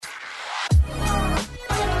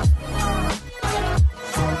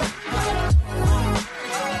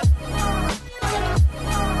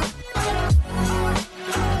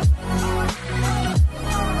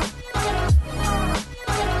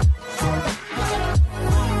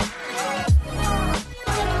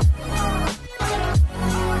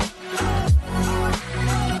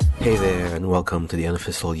welcome to the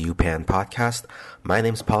unofficial UPenn podcast. My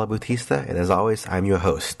name's Paula Bautista, and as always, I'm your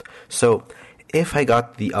host. So, if I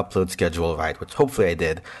got the upload schedule right, which hopefully I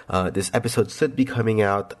did, this episode should be coming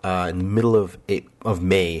out in the middle of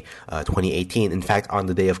May 2018. In fact, on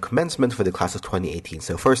the day of commencement for the class of 2018.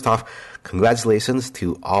 So first off, congratulations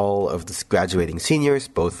to all of the graduating seniors,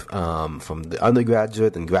 both from the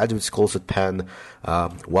undergraduate and graduate schools at Penn.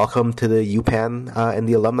 Welcome to the UPenn and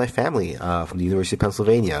the alumni family from the University of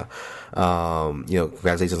Pennsylvania.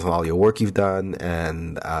 Congratulations on all your work you've done,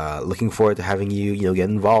 and looking forward to having you, get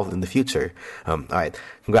involved in the future. All right.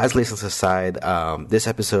 Congratulations aside, this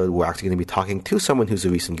episode we're actually going to be talking to someone who's a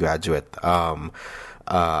recent graduate.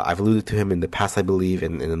 I've alluded to him in the past, I believe,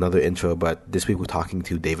 in another intro, but this week we're talking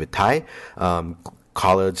to David Tai,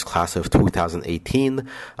 college class of 2018.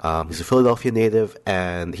 He's a Philadelphia native,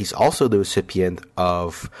 and he's also the recipient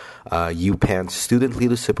of UPenn's Student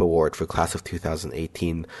Leadership Award for class of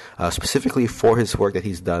 2018, specifically for his work that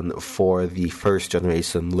he's done for the first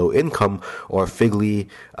generation low income or FGLI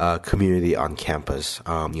community on campus.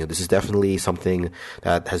 This is definitely something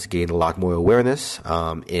that has gained a lot more awareness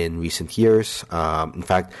in recent years. In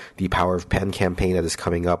fact, the Power of Penn campaign that is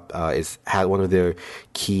coming up had one of their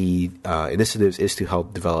key initiatives is to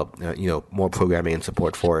help develop more programming and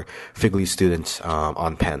support for FGLI students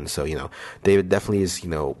on Penn. So David definitely is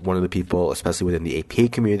one of the people, especially within the APA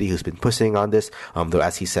community, who's been pushing on this. Though,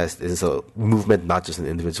 as he says, this is a movement, not just an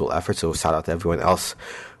individual effort. So shout out to everyone else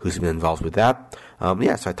who's been involved with that.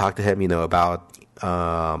 So I talked to him, about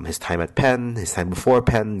his time at Penn, his time before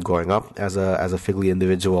Penn, growing up as a FGLI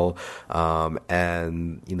individual,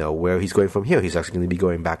 and where he's going from here. He's actually going to be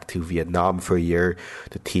going back to Vietnam for a year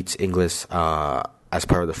to teach English as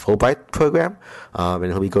part of the Fulbright program, and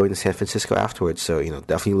he'll be going to San Francisco afterwards. So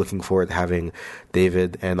definitely looking forward to having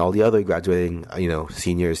David and all the other graduating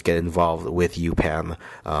seniors get involved with UPenn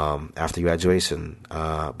after graduation.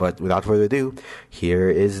 But without further ado, here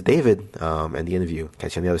is David and the interview.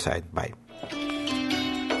 Catch you on the other side. Bye.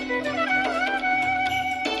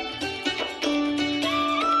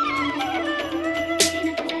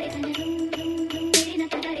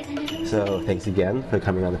 So thanks again for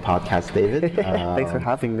coming on the podcast, David. Thanks for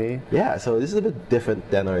having me. Yeah, so this is a bit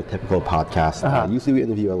different than our typical podcast. Usually we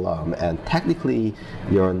interview alum, and technically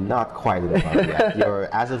you're not quite an alum yet. You're,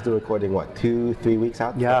 as of the recording, 2-3 weeks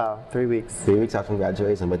out? Yeah, 3 weeks. 3 weeks out from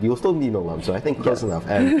graduation, but you'll still be an alum, so I think close enough.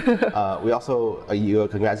 And we also,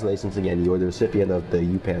 congratulations again, you're the recipient of the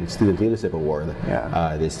UPenn Student Leadership Award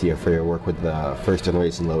this year for your work with the first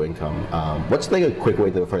generation low income. What's a quick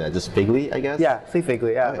way to refer to that? Just FGLI, I guess? Yeah, say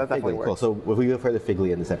FGLI, yeah, okay, that definitely works. Cool. So if we refer to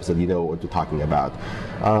FGLI in this episode, you know what we're talking about.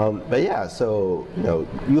 But yeah, so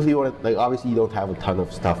usually you want to, obviously you don't have a ton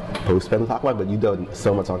of stuff post-Penn to talk about, but you've done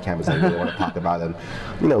so much on campus that you really want to talk about, and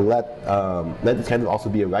let this kind of also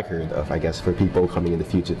be a record of, I guess, for people coming in the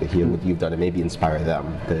future to hear what you've done and maybe inspire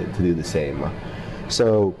them to do the same.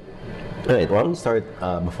 So. All right, why don't we start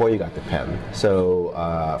before you got to Penn? So,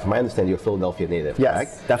 from my understanding, you're a Philadelphia native, yes,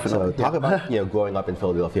 correct? Definitely. So, talk about growing up in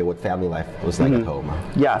Philadelphia, what family life was like at home.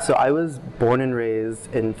 Yeah, so I was born and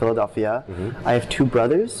raised in Philadelphia. I have two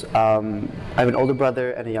brothers. I have an older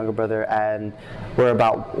brother and a younger brother, and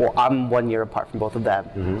I'm 1 year apart from both of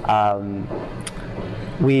them.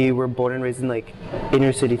 We were born and raised in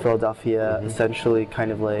inner city Philadelphia, essentially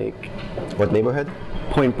kind of What neighborhood?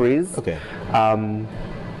 Point Breeze. Okay.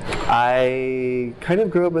 I kind of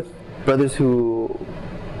grew up with brothers who,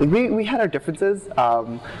 we had our differences.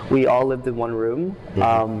 We all lived in one room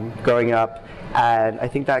growing up, and I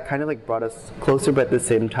think that kind of brought us closer, but at the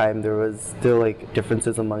same time there was still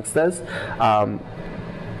differences amongst us.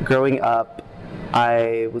 Growing up,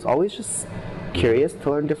 I was always just curious to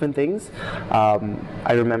learn different things.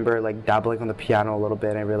 I remember dabbling on the piano a little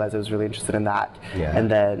bit, and I realized I was really interested in that. Yeah. And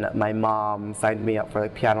then my mom signed me up for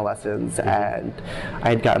piano lessons, and I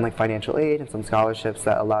had gotten financial aid and some scholarships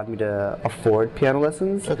that allowed me to afford piano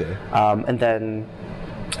lessons. Okay. And then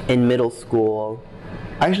in middle school,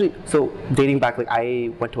 so dating back,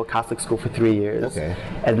 I went to a Catholic school for 3 years. Okay.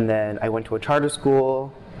 And then I went to a charter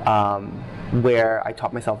school where I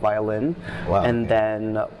taught myself violin. Wow, and okay.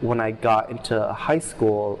 then when I got into high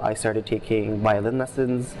school, I started taking violin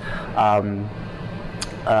lessons.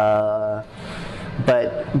 But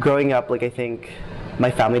growing up, I think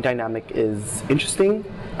my family dynamic is interesting.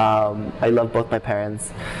 I love both my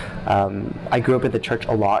parents. I grew up in the church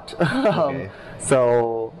a lot. Okay.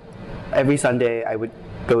 So every Sunday I would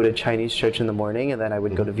go to Chinese church in the morning, and then I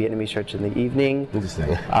would go to Vietnamese church in the evening.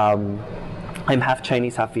 Interesting. I'm half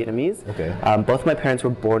Chinese, half Vietnamese. Okay. Both my parents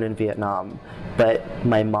were born in Vietnam, but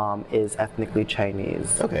my mom is ethnically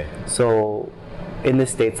Chinese. Okay. So in the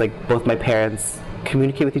States, both my parents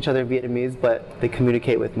communicate with each other in Vietnamese, but they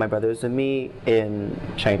communicate with my brothers and me in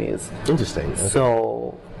Chinese. Interesting. Okay.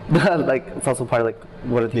 So, like, it's also part of like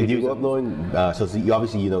one of the. Did you grow up knowing? So you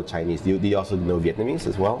obviously know Chinese. Do you also know Vietnamese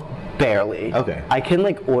as well? Barely. Okay. I can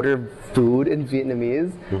like order food in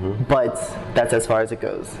Vietnamese, but that's as far as it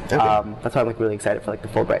goes. Okay. That's why I'm like really excited for like the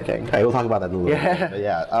Fulbright thing. Okay, we'll talk about that in a little bit. But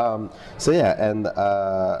yeah. So yeah, and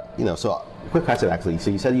so quick question actually. So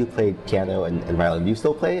you said you played piano and violin. Do you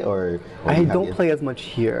still play, or I don't play as much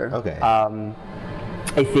here. Okay.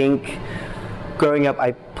 I think growing up,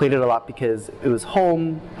 I played it a lot because it was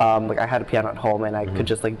home. Like I had a piano at home, and I could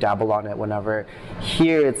just like dabble on it whenever.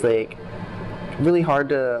 Here, it's like really hard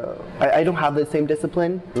to. I don't have the same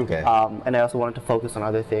discipline. Okay. And I also wanted to focus on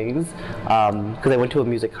other things because I went to a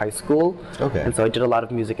music high school. Okay. And so I did a lot of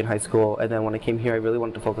music in high school, and then when I came here, I really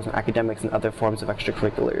wanted to focus on academics and other forms of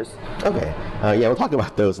extracurriculars. Okay. Yeah, we'll talk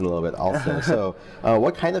about those in a little bit also. So,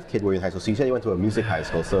 what kind of kid were you in high school? So you said you went to a music high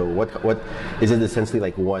school. So what is it essentially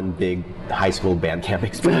like one big high school band camp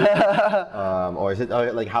experience, or is it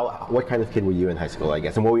like what kind of kid were you in high school? I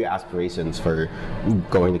guess, and what were your aspirations for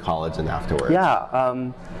going to college and afterwards? Yeah.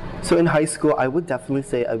 So in high school, I would definitely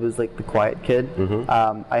say I was like the quiet kid.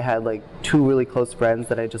 I had like 2 really close friends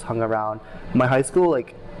that I just hung around. My high school,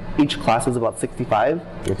 like each class was about 65,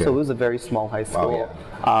 so it was a very small high school.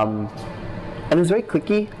 Wow, and it was very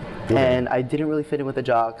cliquey, and I didn't really fit in with the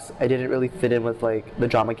jocks. I didn't really fit in with like the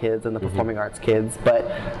drama kids and the performing arts kids, but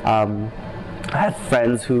I had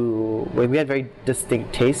friends who, like, we had very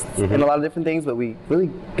distinct tastes in a lot of different things, but we really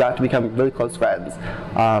got to become really close friends.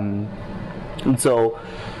 And so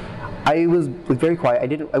I was like very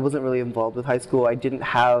quiet. I wasn't really involved with high school. I didn't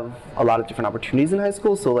have a lot of different opportunities in high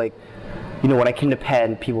school. So like, when I came to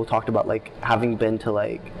Penn, people talked about like having been to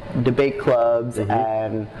like debate clubs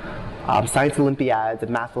and science Olympiads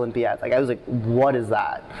and math Olympiads. Like I was like, what is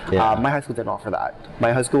that? Yeah. My high school didn't offer that.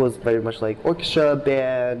 My high school was very much like orchestra,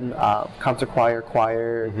 band, concert choir,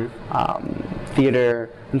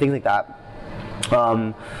 theater, and things like that.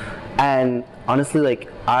 And honestly, like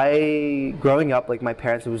growing up, like my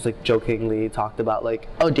parents was like jokingly talked about like,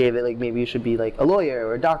 oh David, like maybe you should be like a lawyer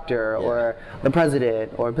or a doctor or the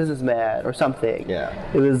president or a businessman or something. Yeah.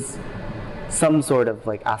 It was some sort of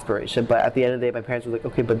like aspiration, but at the end of the day, my parents were like,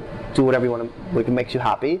 okay, but do whatever you want to, like it makes you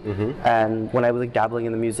happy. And when I was like dabbling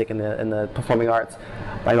in the music and the performing arts,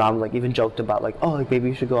 my mom like even joked about like, oh, like maybe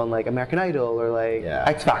you should go on like American Idol or like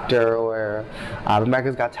X Factor or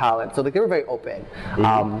America's Got Talent. So like they were very open.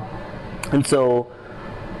 And so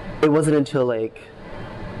it wasn't until like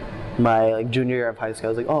my like junior year of high school I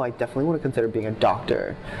was like, oh, I definitely want to consider being a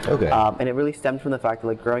doctor. Okay. And it really stemmed from the fact that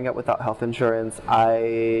like growing up without health insurance,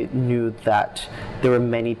 I knew that there were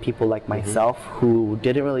many people like myself who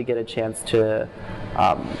didn't really get a chance to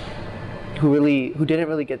who didn't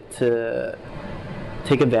really get to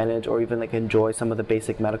take advantage or even like enjoy some of the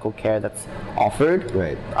basic medical care that's offered.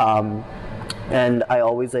 Right. And I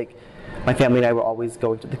always like, my family and I were always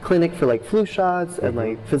going to the clinic for like flu shots and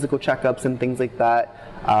like physical checkups and things like that.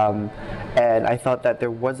 And I thought that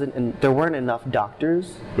there weren't enough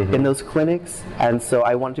doctors in those clinics, and so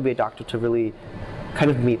I wanted to be a doctor to really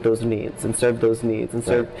kind of meet those needs and serve those needs and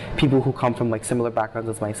serve people who come from like similar backgrounds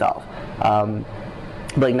as myself.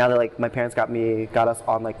 But like now that like my parents got us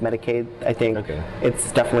on like Medicaid, I think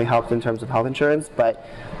it's definitely helped in terms of health insurance. But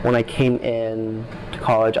when I came in to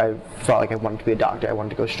college, I felt like I wanted to be a doctor. I wanted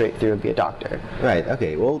to go straight through and be a doctor. Right.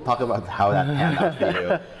 Okay. We'll talk about how that panned out for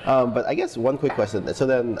you. But I guess one quick question. So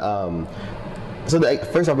then,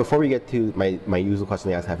 first off, before we get to my usual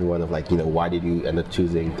question I ask everyone of like, why did you end up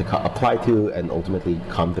choosing to apply to and ultimately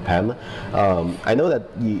come to Penn? I know that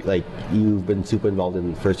you've been super involved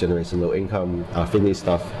in first generation low income family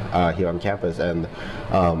stuff here on campus, and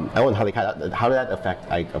I wonder how did that affect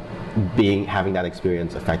having that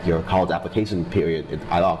experience affect your college application period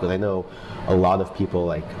at all? Because I know a lot of people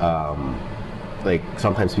like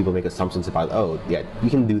sometimes people make assumptions about, oh yeah, you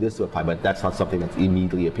can do this to apply, but that's not something that's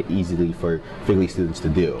immediately easily for FGLI students to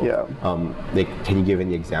do. Can you give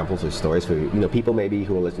any examples or stories for people maybe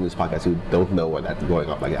who are listening to this podcast who don't know what that's going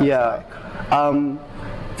up like that?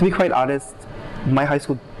 To be quite honest, my high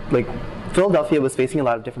school, like Philadelphia, was facing a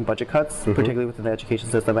lot of different budget cuts, particularly within the education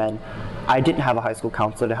system, and I didn't have a high school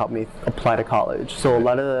counselor to help me apply to college. So a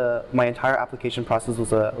lot of my entire application process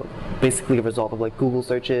was basically a result of like Google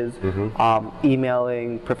searches,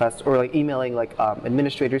 emailing professors or like emailing like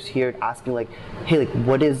administrators here and asking like, hey, like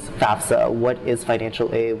what is FAFSA? What is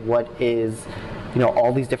financial aid? What is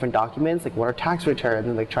all these different documents? Like what are tax returns?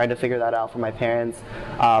 And like trying to figure that out for my parents.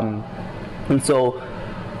 And so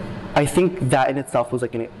I think that in itself was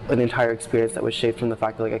like an entire experience that was shaped from the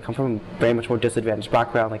fact that like I come from a very much more disadvantaged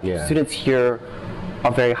background. Like students here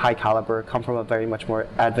are very high caliber, come from a very much more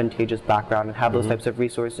advantageous background and have those types of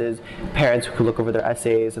resources, parents who could look over their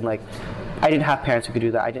essays, and like I didn't have parents who could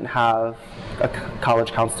do that. I didn't have a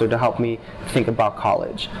college counselor to help me think about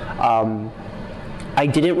college. I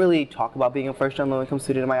didn't really talk about being a first-time low-income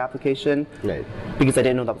student in my application because I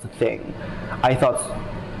didn't know that was a thing. I thought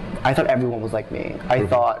everyone was like me. I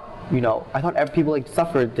thought, people like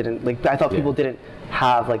suffered, I thought people didn't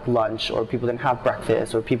have like lunch, or people didn't have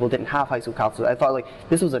breakfast, or people didn't have high school counselors. I thought like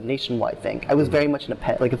this was a nationwide thing. I was very much in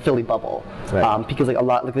a Philly bubble, because like a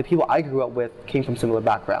lot, like the people I grew up with came from similar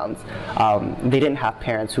backgrounds. They didn't have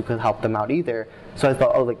parents who could help them out either. So I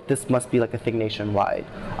thought, oh, like this must be like a thing nationwide.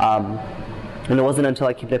 And it wasn't until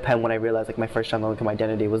I came to Penn when I realized like my first-time low-income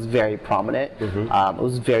identity was very prominent. It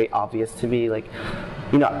was very obvious to me. Like,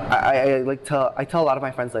 I tell a lot of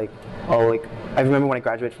my friends like, oh, like I remember when I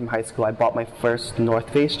graduated from high school, I bought my first North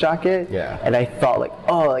Face jacket, and I thought like,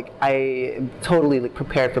 oh, like I'm totally like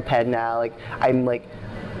prepared for Penn now. Like I'm like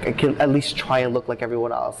I can at least try and look like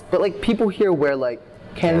everyone else. But like people here wear like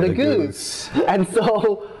Canada Goose, and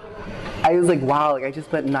so I was like, wow, like I just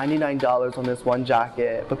spent $99 on this one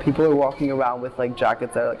jacket, but people are walking around with like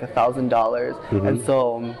jackets that are like $1,000, and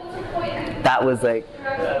so that was like,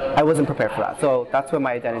 I wasn't prepared for that. So that's when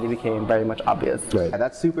my identity became very much obvious. Right.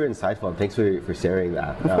 That's super insightful, and thanks for sharing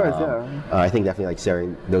that. Of course, I think definitely like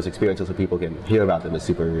sharing those experiences so people can hear about them is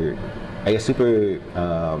super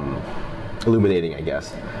illuminating, I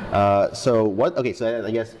guess. So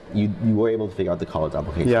I guess you were able to figure out the college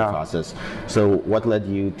application process. So what led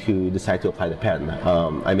you to decide to apply to Penn?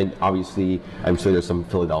 I mean, obviously, I'm sure there's some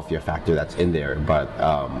Philadelphia factor that's in there, but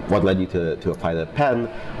what led you to apply to Penn?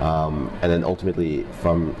 And then ultimately,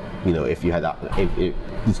 from if you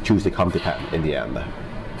choose to come to Penn in the end.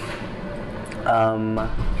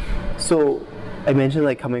 So I mentioned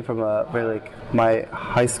like coming from a very like my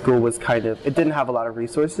high school was it didn't have a lot of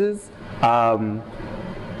resources.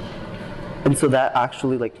 And so that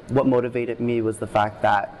actually like what motivated me was the fact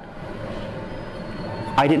that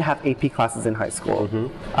I didn't have AP classes in high school.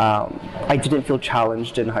 I didn't feel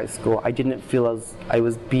challenged in high school. I didn't feel as I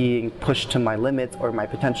was being pushed to my limits or my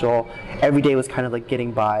potential. Every day was kind of like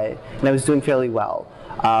getting by, and I was doing fairly well.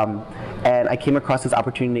 And I came across this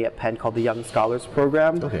opportunity at Penn called the Young Scholars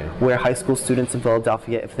Program, where high school students in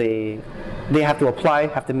Philadelphia, if they have to apply,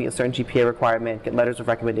 have to meet a certain GPA requirement, get letters of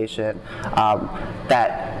recommendation,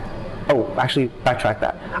 actually backtrack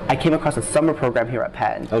that. I came across a summer program here at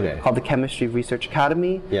Penn called the Chemistry Research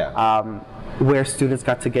Academy, where students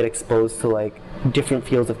got to get exposed to like different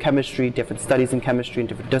fields of chemistry, different studies in chemistry, and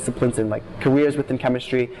different disciplines and like careers within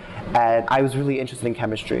chemistry. And I was really interested in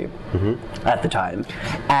chemistry at the time.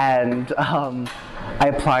 And I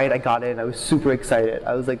applied, I got in, I was super excited.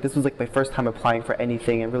 I was like, this was like my first time applying for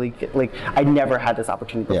anything, and really I never had this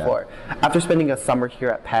opportunity before. After spending a summer here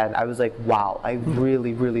at Penn, I was like, wow, I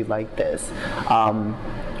really, really like this.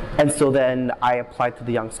 And so then I applied to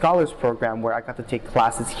the Young Scholars Program, where I got to take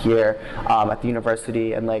classes here at the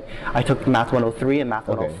university, and like I took Math 103 and Math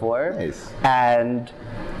 104. Nice. And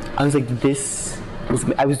I was like,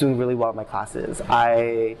 I was doing really well in my classes.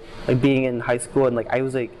 I like being in high school, and like I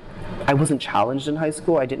wasn't challenged in high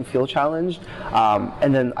school. I didn't feel challenged,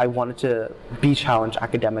 and then I wanted to be challenged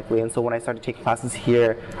academically. And so when I started taking classes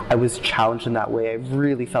here, I was challenged in that way. I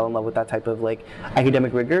really fell in love with that type of like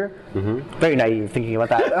academic rigor. Very naive thinking about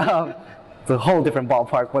that. It's a whole different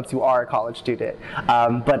ballpark once you are a college student.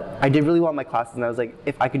 But I did really well in my classes, and I was like,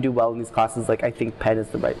 if I could do well in these classes, like I think Penn is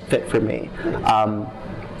the right fit for me.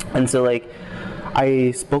 And so like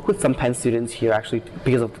I spoke with some Penn students here actually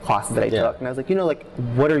because of the classes that I took, and I was like, like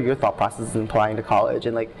what are your thought processes in applying to college?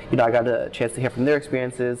 And like, I got a chance to hear from their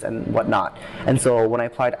experiences and whatnot. And so when I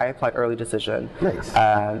applied early decision. Nice.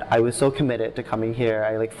 And I was so committed to coming here.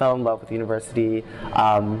 I like fell in love with the university.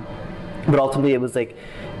 But ultimately it was like,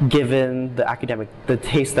 given the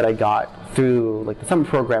taste that I got through like the summer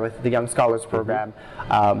program with the Young Scholars Program,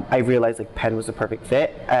 I realized like Penn was a perfect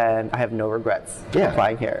fit, and I have no regrets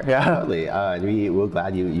applying here. Totally. We're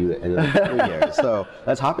glad you ended up coming here. So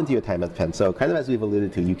let's hop into your time at Penn. So kind of as we've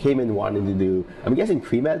alluded to, you came in wanting to do, I'm guessing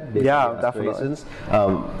pre-med. Definitely.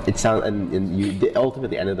 It sounds, and you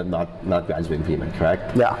ultimately ended up not graduating pre-med,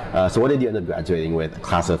 correct? Yeah. So what did you end up graduating with?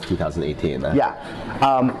 Class of 2018.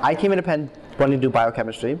 I came into Penn wanting to do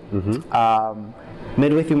biochemistry.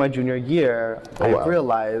 Midway through my junior year, I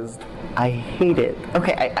realized I hate it.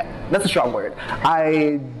 Okay, that's a strong word.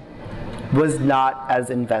 I was not as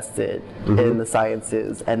invested in the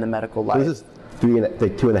sciences and the medical life.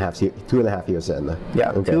 2.5 years in.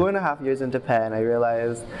 Yeah, Okay. 2.5 years into Penn, I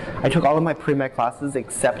realized I took all of my pre-med classes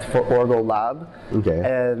except for ortho lab, Okay.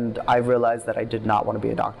 and I realized that I did not want to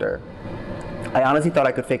be a doctor. I honestly thought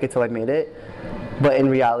I could fake it till I made it, but in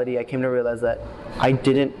reality, I came to realize that I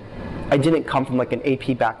didn't come from like an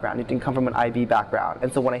AP background. It didn't come from an IB background.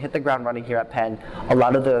 And so when I hit the ground running here at Penn, a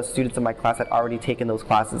lot of the students in my class had already taken those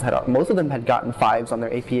classes. Most of them had gotten 5s on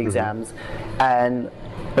their AP exams, and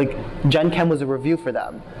like Gen Chem was a review for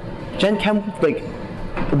them. Gen Chem like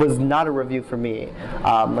was not a review for me.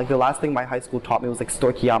 Like the last thing my high school taught me was like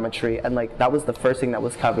stoichiometry, and like that was the first thing that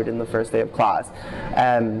was covered in the first day of class.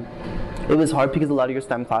 And it was hard because a lot of your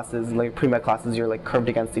STEM classes and like pre-med classes, you're like curved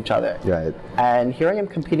against each other. Right. And here I am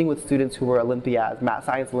competing with students who were Olympiads, math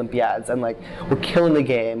science Olympiads, and like were killing the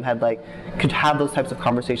game, could have those types of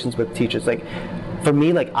conversations with teachers. Like for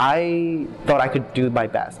me, like I thought I could do my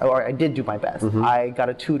best, or I did do my best. I got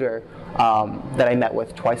a tutor that I met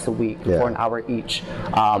with twice a week for an hour each.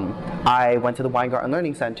 I went to the Weingarten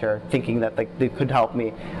Learning Center thinking that like they could help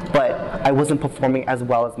me, but I wasn't performing as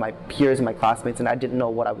well as my peers and my classmates, and I didn't know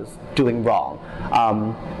what I was doing wrong.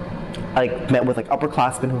 I met with like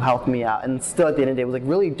upperclassmen who helped me out, and still at the end of the day it was like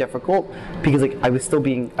really difficult because like I was still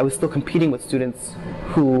competing with students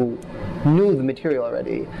who knew the material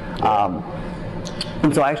already.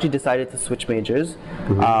 And so I actually decided to switch majors.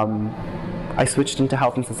 I switched into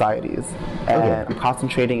health and societies, and I'm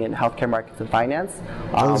concentrating in healthcare markets and finance.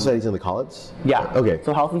 Health and societies in the college? Yeah. Okay.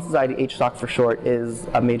 So health and society, HSOC for short, is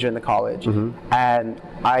a major in the college. And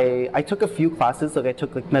I took a few classes, like I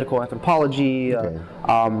took like medical anthropology, and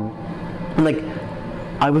like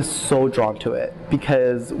I was so drawn to it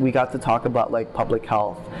because we got to talk about like public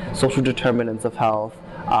health, social determinants of health,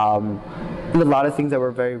 and a lot of things that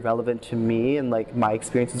were very relevant to me and like my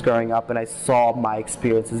experiences growing up, and I saw my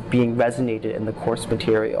experiences being resonated in the course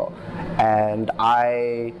material, and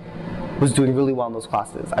I was doing really well in those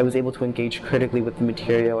classes. I was able to engage critically with the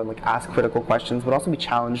material and like ask critical questions, but also be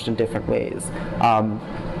challenged in different ways.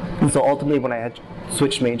 And so ultimately, when I had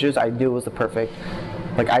switched majors, I knew it was the perfect.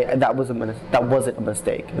 Like that wasn't a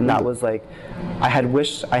mistake, and that was like I had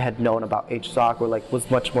wished I had known about HSOC, or like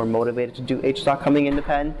was much more motivated to do HSOC coming into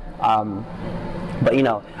Penn. But you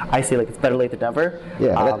know, I say like it's better late than never.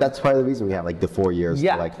 Yeah, that's part of the reason we have like the 4 years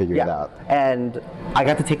to like figure it out. And I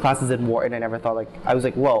got to take classes in Wharton. I never thought like I was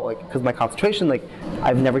like whoa, like because my concentration, like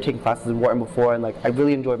I've never taken classes in Wharton before, and like I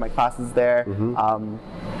really enjoyed my classes there.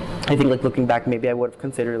 I think like looking back, maybe I would have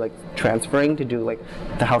considered like transferring to do like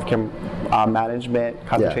the healthcare management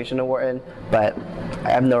concentration at Wharton, but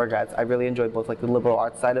I have no regrets. I really enjoyed both like the liberal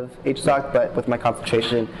arts side of HSOC, but with my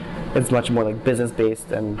concentration, it's much more like business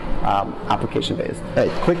based and application based.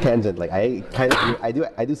 Quick tangent, like I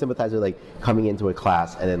do sympathize with like coming into a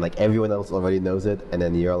class and then like everyone else already knows it, and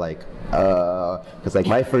then you're like because like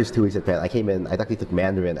my first 2 weeks at Penn, I came in, I actually took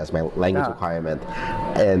Mandarin as my language requirement,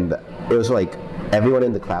 and it was like everyone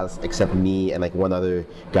in the class except me and like one other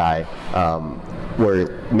guy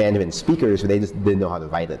were Mandarin speakers, but they just didn't know how to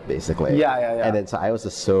write it basically. And then so I was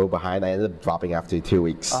just so behind, I ended up dropping after 2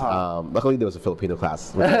 weeks. Luckily there was a Filipino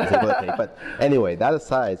class, which I was able to take. But anyway, that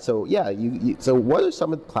aside, so yeah, so what are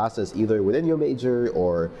some of the classes either within your major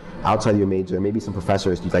or outside your major, maybe some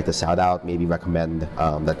professors you'd like to shout out, maybe recommend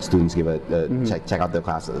that students give check out their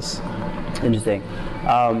classes? Interesting.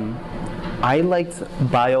 I liked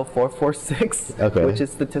Bio 446, which is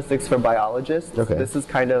statistics for biologists. This is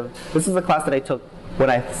a class that I took when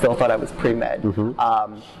I still thought I was pre-med.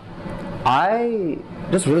 I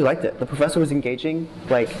just really liked it. The professor was engaging.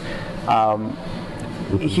 Like,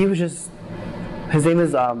 he was just, his name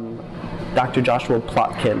is Dr. Joshua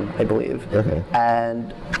Plotkin, I believe.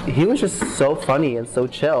 And he was just so funny and so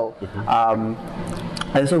chill. I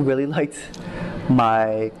also really liked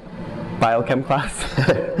my biochem class,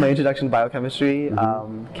 my introduction to biochemistry,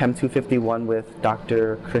 Chem 251 with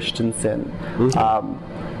Dr. Christensen.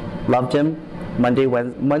 Loved him.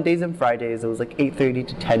 Mondays and Fridays, it was like 8:30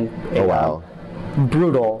 to 10 a.m. Oh, wow.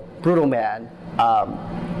 Brutal man.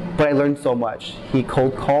 But I learned so much. He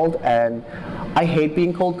cold called, and I hate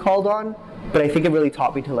being cold called on, but I think it really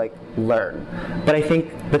taught me to like learn. But I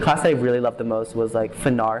think the class I really loved the most was like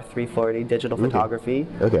FNAR 340, digital photography.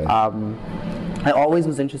 I always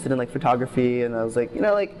was interested in like photography, and I was like, you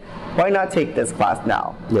know, like why not take this class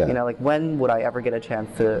now? You know, like when would I ever get a chance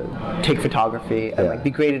to take photography and like be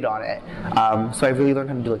graded on it? So I really learned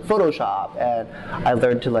how to do like Photoshop, and I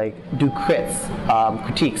learned to like do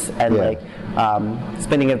critiques, and like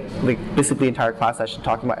spending like basically the entire class session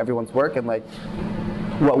talking about everyone's work and like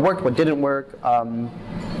what worked, what didn't work.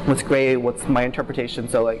 what's great, what's my interpretation.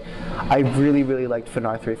 So like, I really, really liked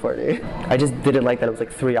Finar 340. I just didn't like that it was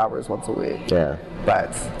like 3 hours once a week. Yeah.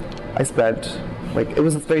 But I spent, like, it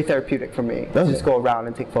was very therapeutic for me to just go around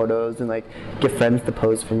and take photos and like get friends to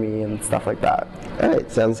pose for me and stuff like that. All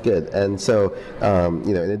right, sounds good. And so,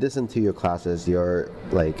 you know, in addition to your classes, you're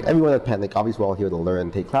like everyone at Penn, like obviously we're all here to learn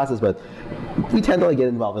and take classes, but we tend to like get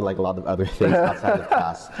involved in like a lot of other things outside of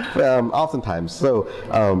class, oftentimes. So,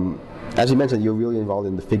 as you mentioned, you're really involved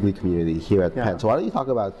in the FGLI community here at Penn. So why don't you talk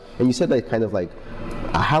about, and you said like kind of like,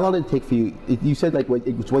 how long did it take for you, you said like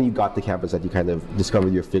it was when you got to campus that you kind of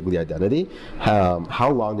discovered your FGLI identity.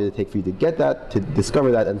 How long did it take for you to get that, to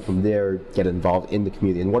discover that, and from there get involved in the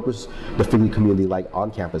community? And what was the FGLI community like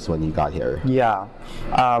on campus when you got here? Yeah,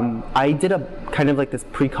 I did a kind of like this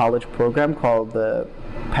pre-college program called the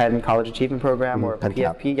Penn College Achievement Program, or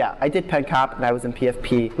PFP. Yeah, I did Penn Cap, and I was in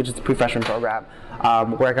PFP, which is the pre-freshman program,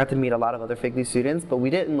 where I got to meet a lot of other FGLI students, but we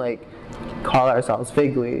didn't like call ourselves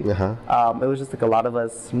FGLI. It was just like a lot of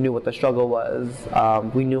us knew what the struggle was.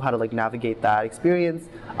 We knew how to like navigate that experience.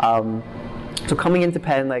 So coming into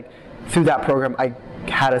Penn, like through that program, I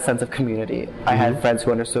had a sense of community. I had friends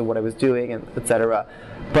who understood what I was doing, and etc.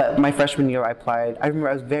 But my freshman year, I applied. I remember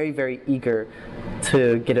I was very, very eager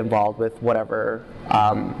to get involved with whatever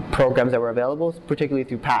programs that were available, particularly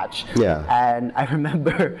through Patch. Yeah. And I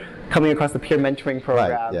remember coming across the peer mentoring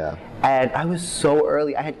program. Right, yeah. And I was so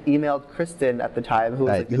early. I had emailed Kristen at the time, who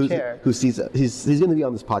was like the chair. He's going to be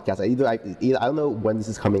on this podcast. I don't know when this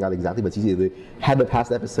is coming out exactly, but he's either had the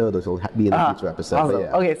past episode or he'll be in the future episode. Awesome. But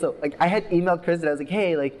yeah. Okay, so like I had emailed Kristen. I was like,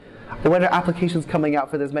 hey, like, when are applications coming out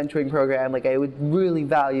for this mentoring program? Like, I would really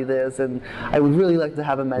value this, and I would really like to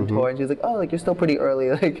have a mentor. And she was like, oh, like, you're still pretty early.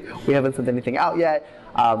 Like, we haven't sent anything out yet.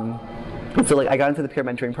 So, like, I got into the peer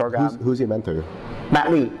mentoring program. Who's your mentor?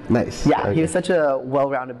 Matt Lee. Nice. Yeah, okay. He was such a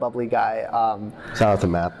well-rounded, bubbly guy. Shout out to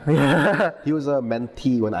Matt. He was a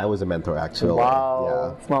mentee when I was a mentor, actually.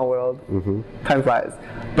 Wow. Yeah. Small world. Time flies.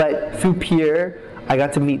 But through peer, I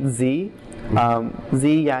got to meet Z. Z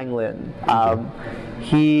Yanglin.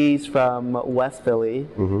 He's from West Philly,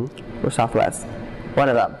 or Southwest, one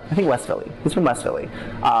of them. I think West Philly. He's from West Philly.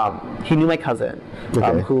 He knew my cousin,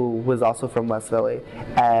 who was also from West Philly.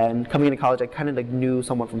 And coming into college, I kind of like knew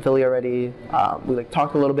someone from Philly already. We like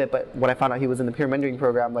talked a little bit, but when I found out he was in the peer mentoring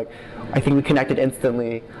program, like I think we connected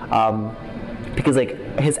instantly. Because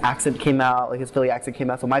like his accent came out, like his Philly accent came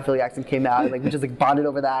out, so my Philly accent came out, and like we just like bonded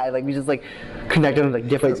over that, and, like we just like connected on like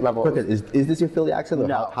different levels. Is this your Philly accent, or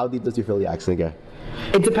no. how deep does your Philly accent go?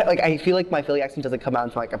 It depends. Like I feel like my Philly accent doesn't come out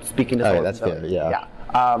until like I'm speaking to someone. That's fair. Yeah.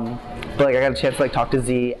 But like I got a chance to like talk to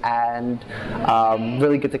Z and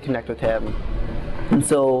really get to connect with him, and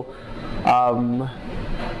so.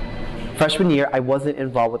 Freshman year, I wasn't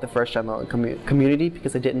involved with the first gen loan community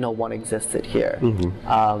because I didn't know one existed here.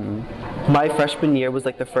 My freshman year was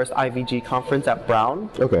like the first IVG conference at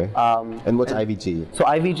Brown. Okay. And what's IVG? So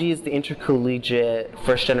IVG is the Intercollegiate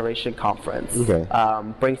First Generation Conference. Okay.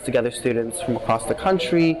 Brings together students from across the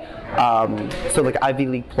country. So like Ivy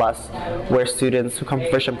League Plus, where students who come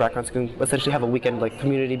from first gen backgrounds can essentially have a weekend like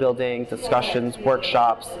community building, discussions,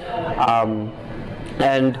 workshops,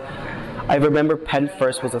 and I remember Penn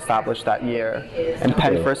First was established that year, and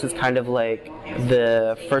Penn First is kind of like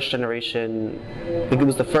the first generation, like it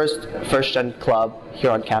was the first gen club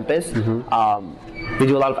here on campus. They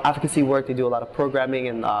do a lot of advocacy work, they do a lot of programming,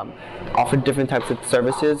 and offer different types of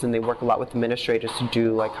services, and they work a lot with administrators to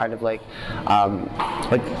do like kind of like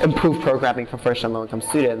improve programming for first and low income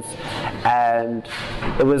students. And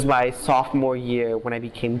it was my sophomore year when I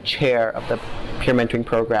became chair of the peer mentoring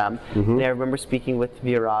program. And I remember speaking with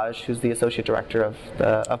Viraj, who's the associate director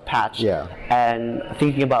of Patch, and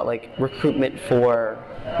thinking about like recruitment for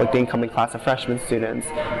like the incoming class of freshman students.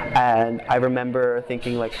 And I remember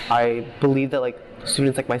thinking like I believe that like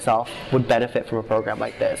students like myself would benefit from a program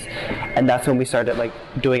like this, and that's when we started like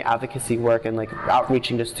doing advocacy work and like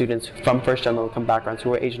outreaching to students from first and low income backgrounds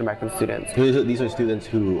who are Asian American students. These are students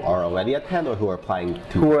who are already at Penn or who are applying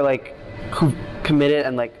to? Who committed,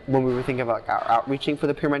 and like when we were thinking about like, our outreaching for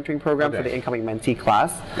the peer mentoring program for the incoming mentee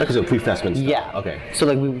class. Okay, so pre-freshman stuff. Yeah. Okay. So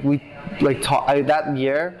like we like taught that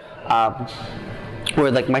year.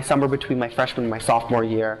 Or like my summer between my freshman and my sophomore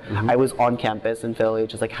year, I was on campus in Philly,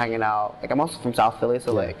 just like hanging out. Like I'm also from South Philly,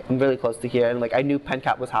 so like I'm really close to here, and like I knew Penn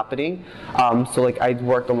Cap was happening, so like I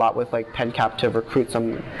worked a lot with like Penn Cap to recruit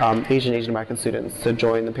some Asian American students to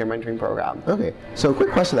join the peer mentoring program. Okay, so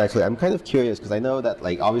quick question actually. I'm kind of curious because I know that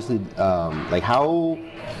like obviously like how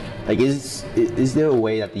like is there a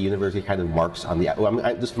way that the university kind of marks on the, well,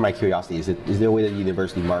 just for my curiosity, is there a way that the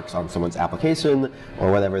university marks on someone's application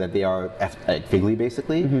or whatever that they are at FGLI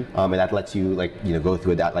basically, and that lets you like, you know, go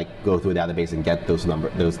through a database and get those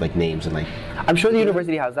like names and like. I'm sure the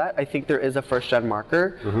university has that. I think there is a first gen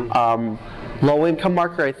marker. Low income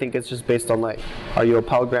marker, I think, is just based on like, are you a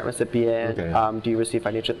Pell Grant recipient? Okay. Do you receive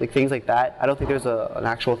financial, like things like that. I don't think there's an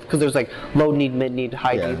actual, because there's like low need, mid need,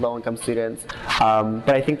 high need, low income students. But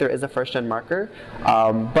I think there is a first gen marker,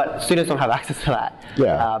 but students don't have access to that.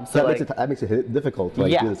 Yeah. So that makes it difficult to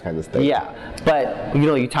like do this kind of stuff. Yeah, but you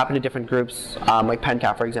know, you tap into different groups, like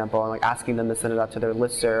PenCap, for example, and like asking them to send it out to their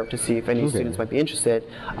listserv to see if any students might be interested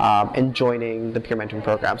in joining the peer mentoring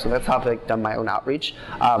program. So that's how I've like done my own outreach.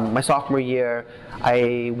 My sophomore year,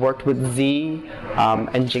 I worked with Z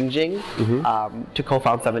and Jingjing to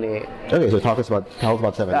co-found 7’8. Okay, so tell us about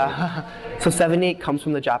 7’8. So 7’8 comes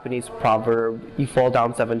from the Japanese proverb, you fall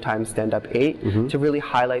down 7 times, stand up 8, to really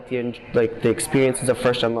highlight the experiences of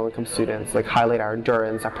first-gen low-income students, like highlight our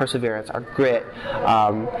endurance, our perseverance, our grit.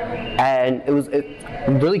 And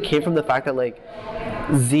it really came from the fact that like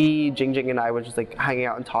Z, Jingjing, and I were just like hanging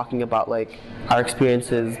out and talking about like our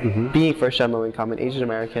experiences being first-gen low-income and Asian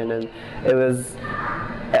American, and it was,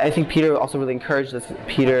 I think Peter also really encouraged this,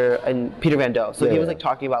 Peter Van Doe. So he was like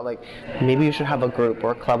talking about like, maybe you should have a group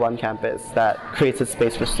or a club on campus that creates a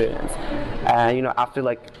space for students. And you know, after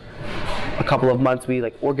like a couple of months, we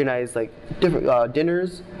like organized like different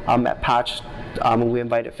dinners at Patch, and we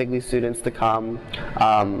invited FGLI students to come.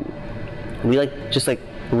 We like just like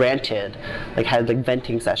ranted, like had like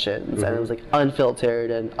venting sessions, and it was like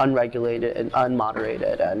unfiltered and unregulated and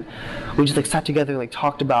unmoderated, and we just like sat together and like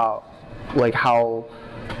talked about like how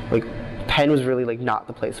like Penn was really like not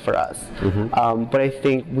the place for us. But I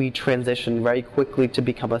think we transitioned very quickly to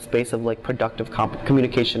become a space of like productive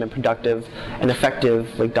communication and productive and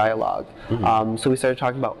effective like dialogue. So we started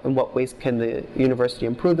talking about in what ways can the university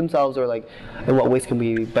improve themselves, or like in what ways can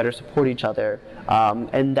we better support each other.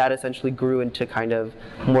 And that essentially grew into kind of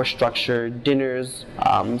more structured dinners.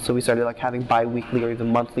 So we started like having bi-weekly or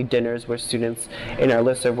even monthly dinners where students in our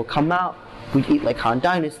listserv will come out. We'd eat like Han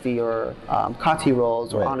Dynasty or Kati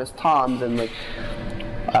rolls or Honest Toms, and like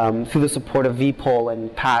through the support of VPOL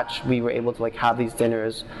and Patch, we were able to like have these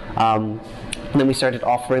dinners. And then we started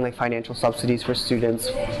offering like financial subsidies for students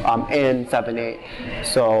in 7’8.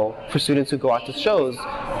 So for students who go out to shows,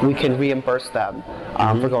 we can reimburse them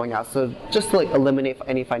for going out. So just to like eliminate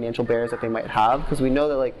any financial barriers that they might have, because we know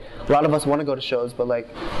that like a lot of us want to go to shows, but like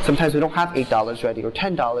sometimes we don't have $8 ready or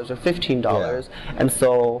 $10 or $15, and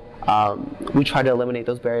so we try to eliminate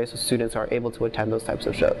those barriers so students are able to attend those types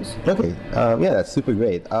of shows. Okay, yeah, that's super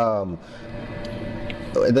great.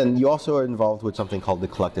 And then you also are involved with something called the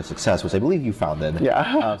Collective Success, which I believe you founded.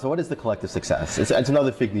 Yeah. So what is the Collective Success? It's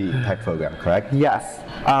another FGLI type program, correct? Yes.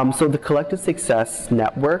 So the Collective Success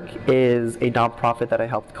Network is a nonprofit that I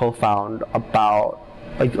helped co-found about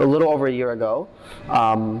like a little over a year ago.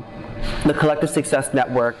 The Collective Success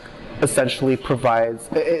Network essentially provides,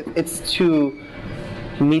 it's to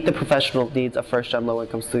meet the professional needs of first-gen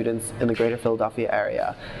low-income students in the greater Philadelphia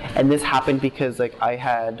area. And this happened because like I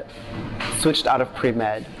had switched out of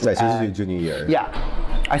pre-med. Right, so this is your junior year. Yeah.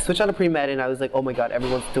 I switched out of pre-med and I was like, oh my god,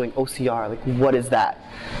 everyone's doing OCR, like what is that?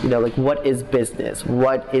 You know, like what is business?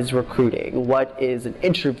 What is recruiting? What is an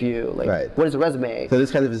interview? Like what is a resume? So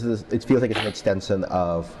this kind of is, it feels like it's an extension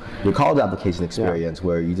of your college application experience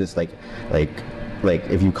where you just like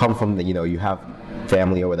if you come from the, you know, you have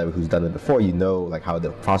family or whatever who's done it before, you know like how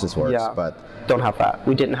the process works, but don't have that.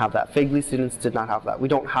 We didn't have that. FGLI students did not have that. We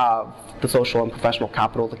don't have the social and professional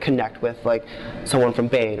capital to connect with like someone from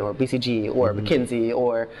Bain or BCG or McKinsey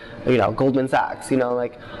or, you know, Goldman Sachs. You know,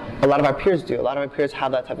 like a lot of our peers do. A lot of our peers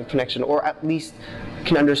have that type of connection, or at least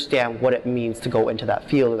can understand what it means to go into that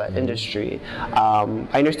field or that industry. I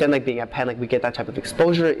understand like being at Penn, like we get that type of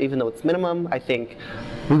exposure, even though it's minimum. I think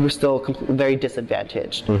we were still very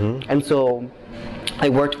disadvantaged, and so I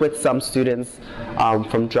worked with some students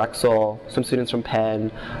from Drexel, some students from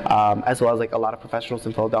Penn, as well as like a lot of professionals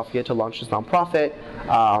in Philadelphia to launch this nonprofit.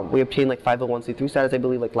 We obtained like 501c3 status, I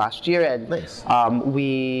believe, like last year, and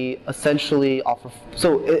we essentially offer.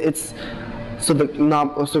 So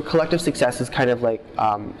Collective Success is kind of like,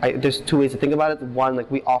 there's two ways to think about it. One, like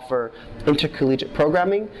we offer intercollegiate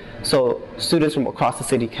programming, so students from across the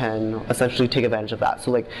city can essentially take advantage of that.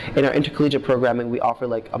 So like in our intercollegiate programming, we offer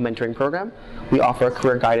like a mentoring program, we offer a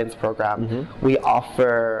career guidance program, we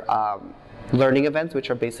offer learning events, which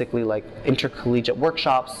are basically like intercollegiate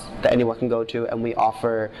workshops that anyone can go to, and we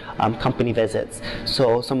offer company visits.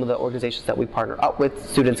 So some of the organizations that we partner up with,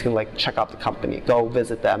 students can like check out the company, go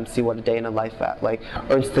visit them, see what a day in a life at like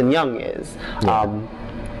Ernst & Young is. Yeah.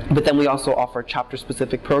 But then we also offer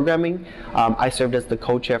chapter-specific programming. I served as the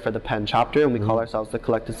co-chair for the Penn chapter, and we call ourselves the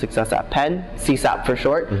Collective Success at Penn, CSAP for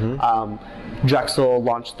short. Drexel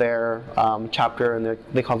launched their chapter, and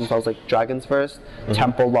they call themselves like Dragons First.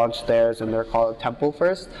 Temple launched theirs, and they're called Temple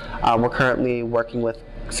First. We're currently working with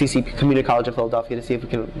CCP, Community College of Philadelphia, to see if we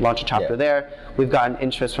can launch a chapter there. We've gotten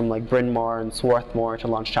interest from like Bryn Mawr and Swarthmore to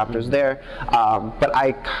launch chapters there. But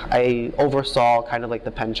I oversaw kind of like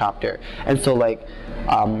the Penn chapter, and so like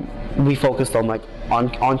we focused on like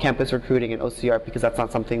on-campus recruiting and OCR, because that's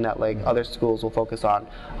not something that like other schools will focus on.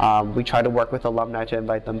 We try to work with alumni to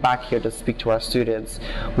invite them back here to speak to our students.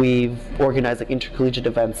 We've organized like intercollegiate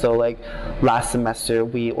events. So like last semester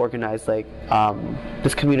we organized like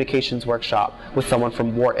this communications workshop with someone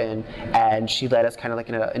from Wharton, and she led us kind of like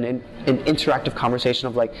in an interactive conversation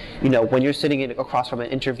of like, you know, when you're sitting across from an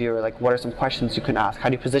interviewer, like what are some questions you can ask? How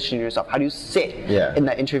do you position yourself? How do you sit in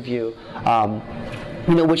that interview?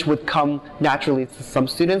 You know, which would come naturally to some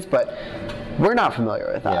students, but we're not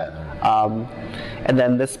familiar with that. And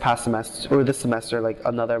then this semester, like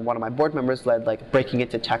another one of my board members led like Breaking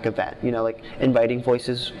Into Tech event, you know, like inviting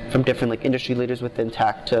voices from different like industry leaders within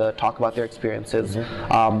tech to talk about their experiences.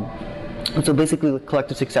 And so basically the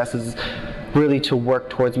Collective Success is really to work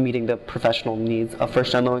towards meeting the professional needs of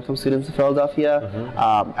first and low-income students in Philadelphia.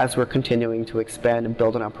 As we're continuing to expand and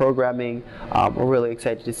build on our programming, we're really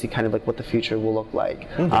excited to see kind of like what the future will look like.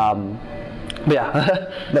 But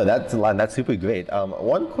yeah. No, that's super great.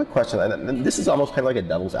 One quick question, and this is almost kind of like a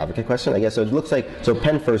devil's advocate question, I guess. So it looks like, so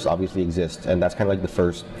Penn First obviously exists, and that's kind of like the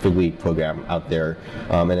first FGLI program out there.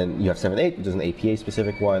 And then you have 7-8, which is an APA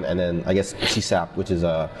specific one, and then I guess CSAP, which is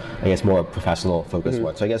I guess more a professional focused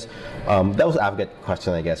one. So I guess devil's advocate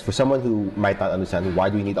question, I guess, for someone who might not understand why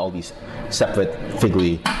do we need all these separate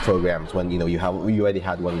FGLI programs when you already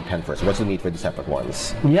had one in Penn First. What's the need for the separate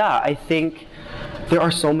ones? Yeah, I think there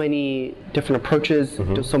are so many different approaches,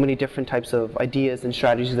 so many different types of ideas and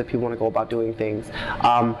strategies that people want to go about doing things.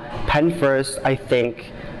 Penn First, I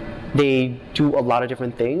think they do a lot of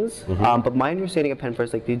different things, but my understanding of Penn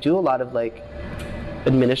First, like they do a lot of like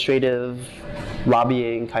administrative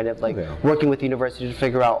lobbying, kind of like working with the university to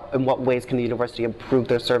figure out in what ways can the university improve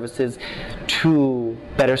their services to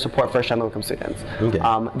better support first and low-income students.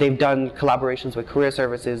 They've done collaborations with career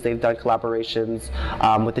services, they've done collaborations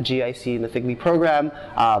with the GIC and the FGLI program,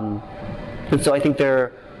 and so I think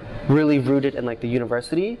they're really rooted in like the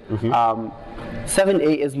university.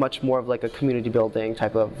 7-8 is much more of like a community building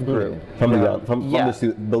type of group. Built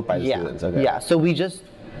by the students. Yeah, so we just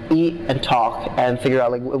eat and talk and figure out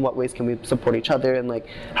like in what ways can we support each other, and like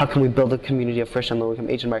how can we build a community of first and low-income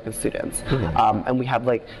Asian American students. And we have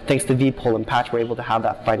like, thanks to VPOL and Patch, we're able to have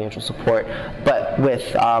that financial support. But with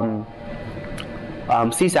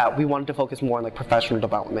CSAT, we wanted to focus more on like professional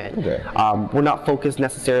development. We're not focused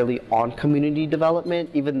necessarily on community development,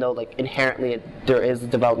 even though like inherently there is a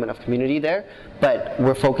development of community there, but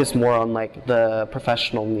we're focused more on like the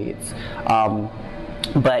professional needs.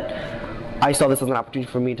 But I saw this as an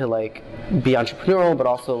opportunity for me to like be entrepreneurial, but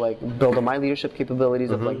also like build on my leadership capabilities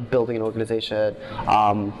of like building an organization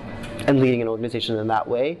and leading an organization in that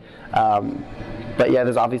way. But yeah,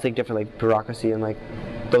 there's obviously different like bureaucracy and like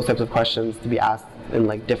those types of questions to be asked in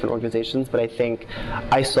like different organizations. But I think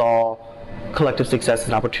I saw Collective Success as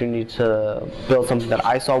an opportunity to build something that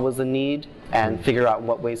I saw was a need and figure out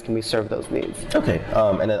what ways can we serve those needs.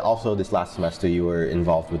 And then also this last semester you were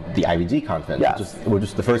involved with the IVG conference. Which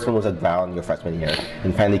is the first one was at Brown your freshman year,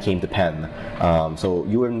 and finally came to Penn. So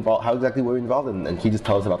you were involved. How exactly were you involved? And can you just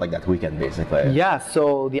tell us about like that weekend, basically? Yeah.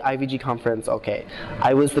 So the IVG conference.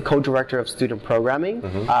 I was the co-director of student programming.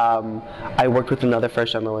 I worked with another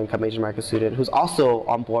first and low-income Asian American student who's also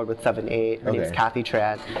on board with 7-8. Her name is Kathy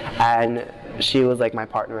Tran, and she was like my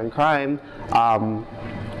partner in crime.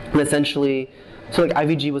 And essentially, so like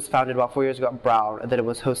IVG was founded about 4 years ago at Brown, and then it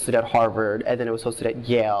was hosted at Harvard, and then it was hosted at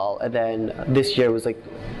Yale, and then this year was like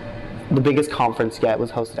the biggest conference yet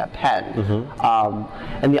was hosted at Penn.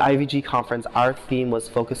 And the IVG conference, our theme was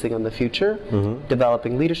focusing on the future,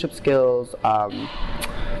 developing leadership skills,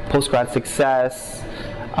 post-grad success,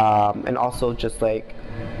 and also just like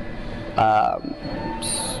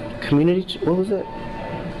community, what was it?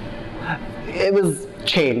 It was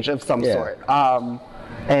change of some sort.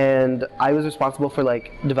 And I was responsible for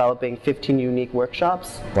like developing 15 unique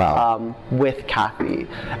workshops with Kathy.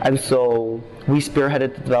 And so we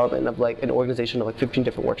spearheaded the development of like an organization of like 15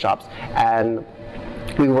 different workshops. And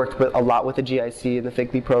We worked a lot with the GIC and the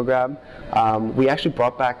FGLI program. We actually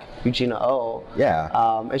brought back Eugenia O. Yeah.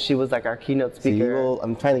 And she was like our keynote speaker.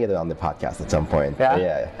 I'm trying to get her on the podcast at some point. Yeah?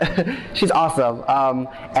 Yeah. She's awesome.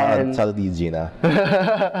 Shout out to Eugenia.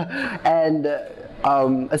 And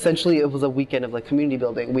essentially it was a weekend of like community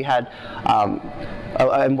building. We had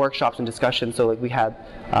and workshops and discussions. So like we had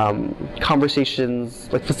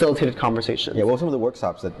conversations, like facilitated conversations. Yeah, what were some of the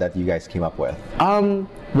workshops that you guys came up with?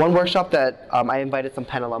 One workshop that I invited some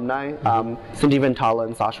Penn alumni, Cindy Ventala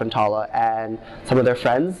and Sasha Ventala, and some of their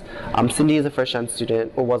friends. Cindy is a first-gen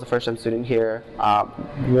student, or was a first-gen student here,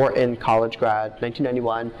 Wharton college grad,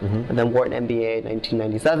 1991, and then Wharton MBA,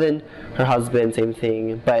 1997. Her husband, same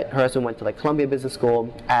thing, but her husband went to like Columbia Business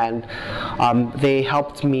School, and they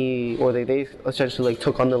helped me, or they essentially like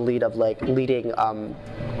took on the lead of like leading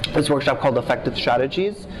this workshop called Effective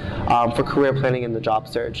Strategies for career planning in the job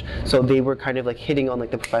search. So they were kind of like hitting on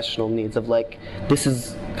like the professional needs of like, this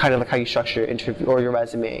is kind of like how you structure your interview or your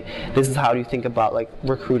resume. This is how you think about like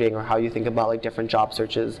recruiting, or how you think about like different job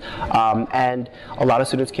searches. And a lot of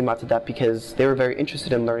students came out to that because they were very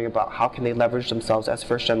interested in learning about how can they leverage themselves as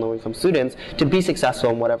first-gen low-income students to be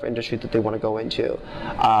successful in whatever industry that they want to go into.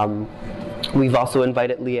 We've also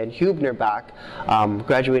invited Leanne Hubner back,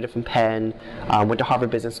 graduated from Penn, went to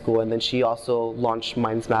Harvard Business School, and then she also launched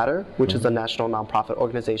Minds Matter, which is a national nonprofit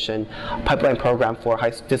organization, pipeline program for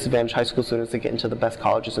disadvantaged high school students to get into the best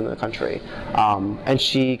colleges in the country. And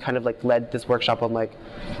she kind of like led this workshop on like,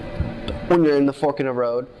 when you're in the fork in the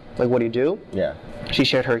road, like what do you do? Yeah. She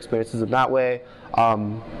shared her experiences in that way.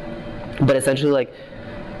 But essentially like,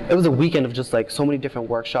 it was a weekend of just like so many different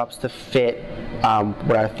workshops to fit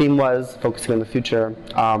what our theme was, focusing on the future.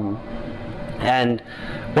 And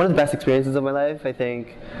one of the best experiences of my life, I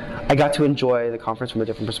think, I got to enjoy the conference from a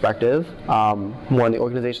different perspective, more on the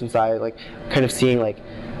organization side, like kind of seeing like,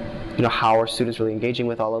 you know, how are students really engaging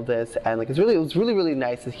with all of this, and like it was really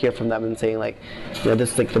nice to hear from them and saying like, you know,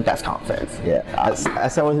 this is like the best conference. Yeah,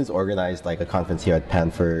 as someone who's organized like a conference here at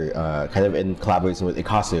Penn for kind of in collaboration with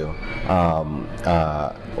ICASU,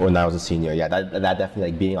 when I was a senior, yeah, that definitely,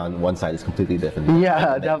 like being on one side is completely different.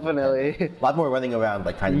 Yeah, definitely. A lot more running around,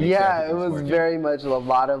 like kind of. Yeah, it was very much a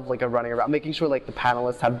lot of like a running around, making sure like the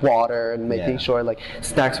panelists had water, and making sure like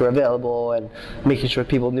snacks were available, and making sure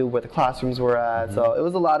people knew where the classrooms were at. So it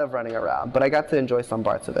was a lot of running around, but I got to enjoy some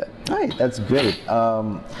parts of it. All right, that's great.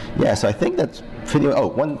 Yeah, so I think that's pretty. Oh,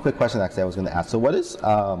 one quick question actually I was going to ask. So what is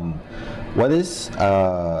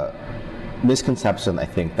misconception I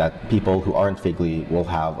think that people who aren't FGLI will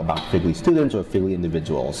have about FGLI students or FGLI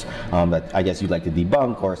individuals that I guess you'd like to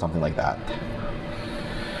debunk or something like that?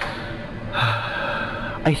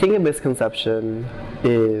 I think a misconception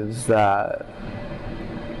is that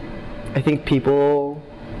I think people,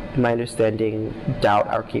 in my understanding, doubt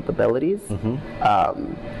our capabilities.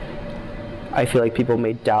 I feel like people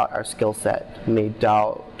may doubt our skill set, may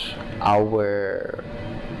doubt our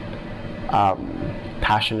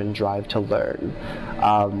passion and drive to learn.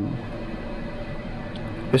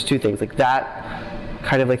 There's two things, like that,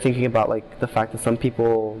 kind of like thinking about like the fact that some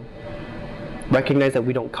people recognize that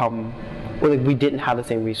we don't come, or like we didn't have the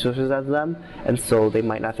same resources as them, and so they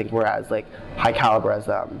might not think we're as like high caliber as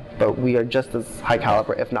them, but we are just as high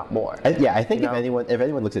caliber, if not more. I think if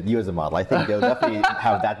anyone looks at you as a model, I think they'll definitely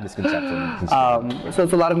have that misconception. So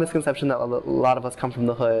it's a lot of misconception that a lot of us come from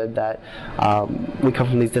the hood, that we come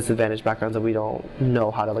from these disadvantaged backgrounds that we don't know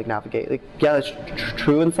how to like navigate. Like, yeah, that's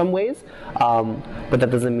true in some ways, but that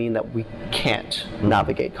doesn't mean that we can't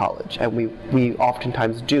navigate college, and we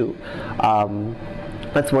oftentimes do.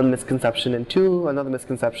 That's one misconception. And two, another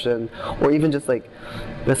misconception, or even just like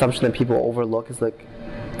the assumption that people overlook, is like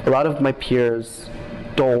a lot of my peers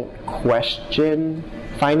don't question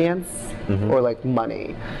finance or like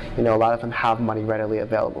money. You know, a lot of them have money readily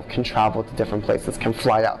available, can travel to different places, can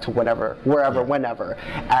fly out to wherever, whenever.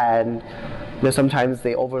 And you know, sometimes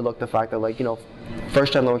they overlook the fact that, like, you know,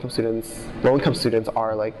 first-gen low-income students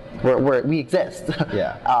are like, we exist.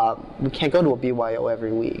 Yeah. We can't go to a BYO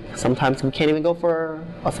every week. Sometimes we can't even go for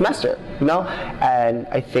a semester, you know? And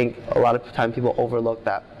I think a lot of the time people overlook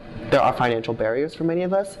that there are financial barriers for many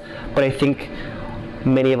of us, but I think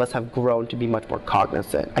many of us have grown to be much more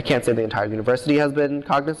cognizant. I can't say the entire university has been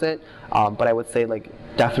cognizant, but I would say like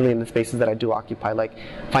definitely in the spaces that I do occupy, like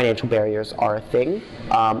financial barriers are a thing,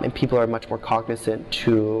 and people are much more cognizant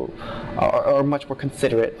to, or much more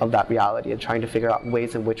considerate of that reality, and trying to figure out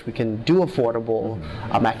ways in which we can do affordable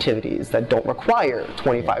activities that don't require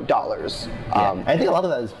 $25. I think a lot of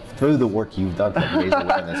that is through the work you've done to raise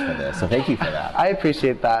awareness for this. So thank you for that. I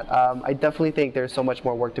appreciate that. I definitely think there's so much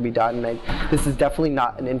more work to be done, and this is definitely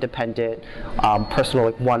not an independent,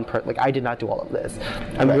 personal, like I did not do all of this.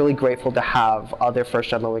 I'm really grateful to have other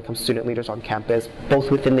first-gen low-income student leaders on campus,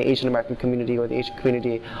 both within the Asian American community or the Asian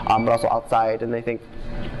community, but also outside. And I think,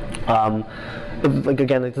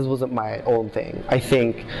 this wasn't my own thing. I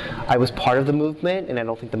think I was part of the movement, and I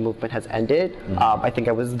don't think the movement has ended. I think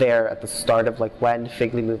I was there at the start of like when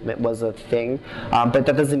FGLI movement was a thing, but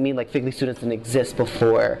that doesn't mean like FGLI students didn't exist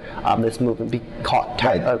before this movement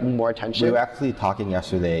caught more attention. We were actually talking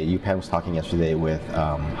yesterday, UPenn was talking yesterday with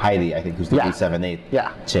Heidi, I think, who's the C’18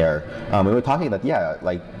 chair. We were talking that,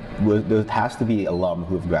 there has to be alum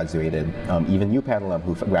who have graduated, even UPenn alum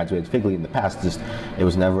who have graduated FGLI in the past. Just it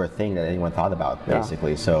was never a thing that anyone thought about,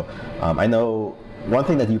 basically. So I know one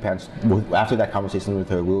thing that UPenn, after that conversation with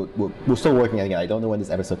her, we're still working on it. I don't know when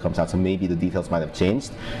this episode comes out, so maybe the details might have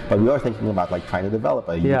changed. But we are thinking about like trying to develop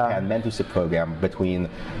a UPenn mentorship program between,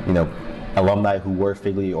 alumni who were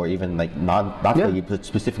FGLI, or even like not FGLI, but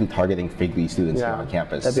specifically targeting FGLI students here on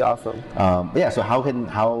campus. That'd be awesome. So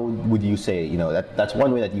how would you say, that's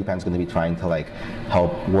one way that UPenn's going to be trying to like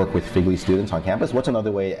help work with FGLI students on campus. What's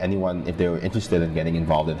another way anyone, if they're interested in getting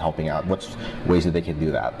involved in helping out, what's ways that they can do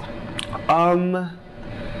that?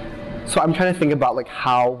 So I'm trying to think about like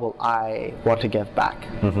how will I want to give back.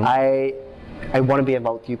 I want to be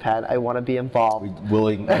involved with UPenn. I want to be involved.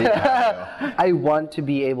 I want to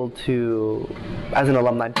be able to, as an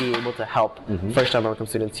alumni, be able to help first-time low-income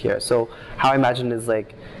students here. So how I imagine is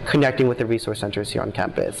like connecting with the resource centers here on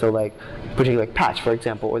campus. So like, particularly like Patch, for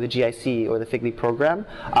example, or the GIC or the FGLI program,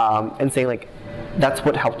 and saying like, that's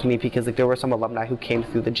what helped me, because like there were some alumni who came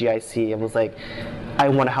through the GIC and was like, I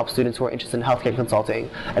want to help students who are interested in healthcare consulting,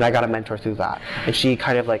 and I got a mentor through that. And she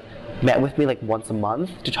kind of like met with me like once a month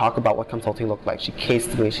to talk about what consulting looked like. She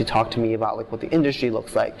cased me, she talked to me about like what the industry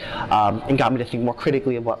looks like, and got me to think more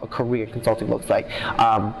critically of what a career in consulting looks like.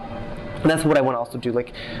 And that's what I want to also do,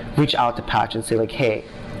 like reach out to Patch and say like, hey,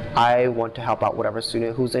 I want to help out whatever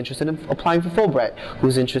student who's interested in applying for Fulbright,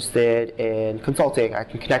 who's interested in consulting. I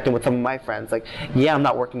can connect them with some of my friends. Like, yeah, I'm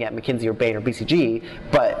not working at McKinsey or Bain or BCG,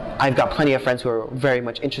 but I've got plenty of friends who are very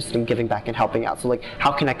much interested in giving back and helping out. So like,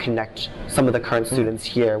 how can I connect some of the current students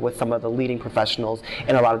here with some of the leading professionals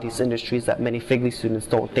in a lot of these industries that many FGLI students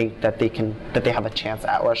don't think that they have a chance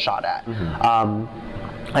at or a shot at.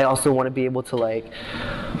 I also want to be able to like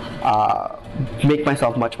make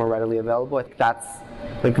myself much more readily available. I think that's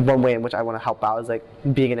like one way in which I want to help out, is like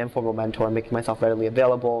being an informal mentor, making myself readily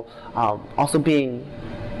available. Also being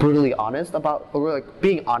brutally honest about, or like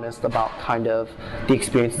being honest about kind of the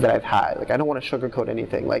experiences that I've had. Like I don't want to sugarcoat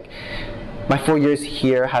anything. Like my 4 years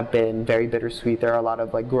here have been very bittersweet. There are a lot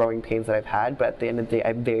of like growing pains that I've had, but at the end of the day,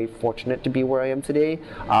 I'm very fortunate to be where I am today.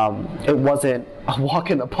 It wasn't a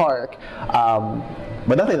walk in the park.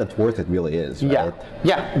 But nothing that's worth it really is, right?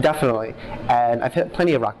 Yeah, definitely. And I've hit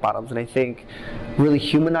plenty of rock bottoms, and I think really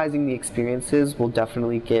humanizing the experiences will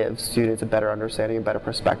definitely give students a better understanding, a better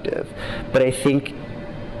perspective. But I think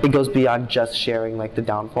it goes beyond just sharing like the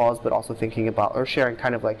downfalls, but also thinking about, or sharing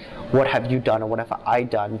kind of like, what have you done or what have I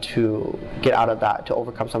done to get out of that, to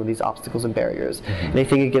overcome some of these obstacles and barriers. And I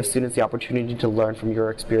think it gives students the opportunity to learn from your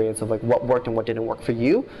experience of like what worked and what didn't work for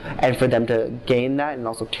you, and for them to gain that and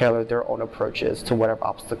also tailor their own approaches to whatever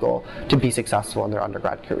obstacle to be successful in their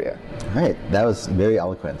undergrad career. All right, that was very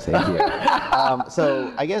eloquent. Thank you.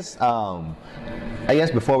 So I guess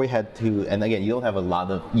before we head to, and again, you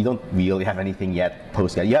don't really have anything yet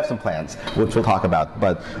post-grad. You have some plans, which we'll talk about.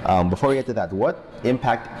 But before we get to that, what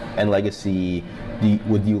impact and legacy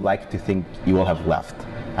would you like to think you will have left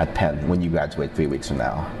at Penn when you graduate 3 weeks from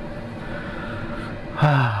now?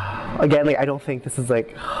 Again, like I don't think this is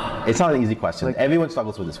like. It's not an easy question. Like, everyone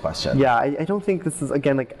struggles with this question. Yeah, I don't think this is,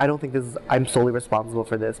 again, like I don't think this is, I'm solely responsible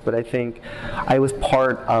for this, but I think I was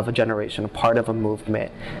part of a generation, a part of a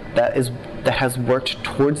movement that has worked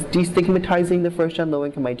towards destigmatizing the first-gen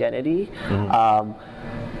low-income identity.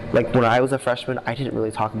 Like when I was a freshman, I didn't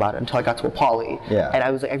really talk about it until I got to a poly. And I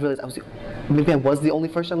realized maybe I was the only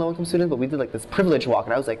first-gen low-income student, but we did like this privilege walk,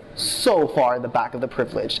 and I was like so far in the back of the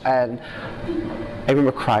privilege, and I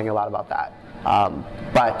remember crying a lot about that.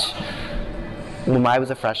 But when I was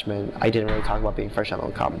a freshman, I didn't really talk about being first general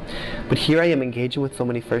income. But here I am engaging with so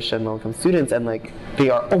many first general income students, and like they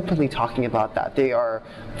are openly talking about that. They are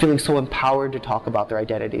feeling so empowered to talk about their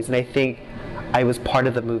identities. And I think I was part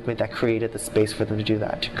of the movement that created the space for them to do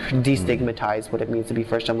that, to destigmatize what it means to be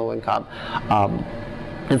first general income.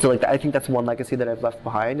 And so like I think that's one legacy that I've left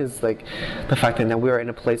behind, is like the fact that now we are in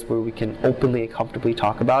a place where we can openly and comfortably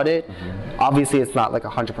talk about it. Obviously it's not like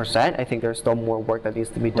 100%. I think there's still more work that needs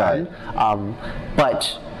to be done.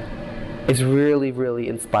 But it's really, really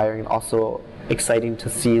inspiring and also exciting to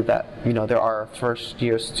see that, you know, there are first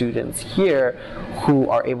year students here who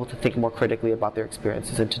are able to think more critically about their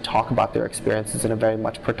experiences and to talk about their experiences in a very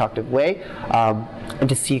much productive way, and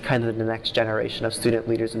to see kind of the next generation of student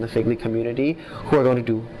leaders in the FGLI community who are going to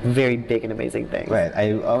do very big and amazing things. Right.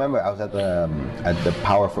 I remember I was at the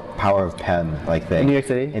Power of Penn like thing in New York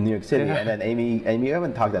City. In New York City, and then Amy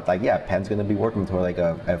even talked that like Penn's going to be working toward like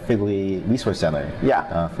a FGLI resource center.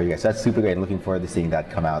 For you guys. So that's super great. Looking forward to seeing that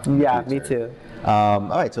come out. Yeah, me too. All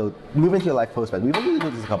right, so moving to your life post-grad, we've already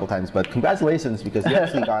done this a couple times, but congratulations because you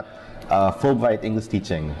actually got Fulbright English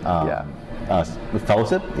teaching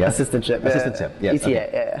fellowship, assistantship, yes.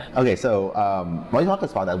 ETA, Okay, so why don't you talk to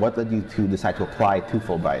us about that? What led you to decide to apply to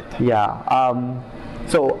Fulbright?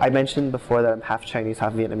 So I mentioned before that I'm half Chinese,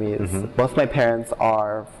 half Vietnamese. Both my parents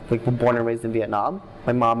are were born and raised in Vietnam.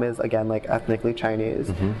 My mom is again ethnically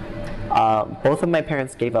Chinese. Both of my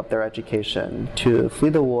parents gave up their education to flee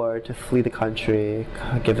the war, to flee the country,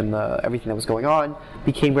 given everything that was going on.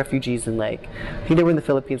 Became refugees in I think they were in the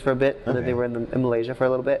Philippines for a bit, and then they were in Malaysia for a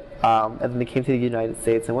little bit, and then they came to the United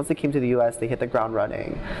States. And once they came to the U.S., they hit the ground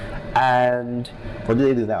running. And what do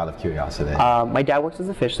they do now, out of curiosity? My dad works as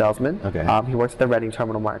a fish salesman. He works at the Reading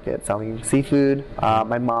Terminal Market selling seafood.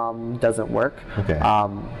 My mom doesn't work.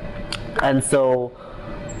 And so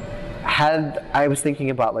I was thinking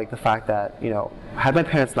about the fact that, had my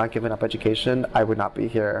parents not given up education, I would not be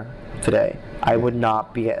here today. I would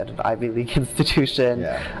not be at an Ivy League institution.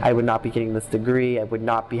 I would not be getting this degree. I would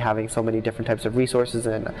not be having so many different types of resources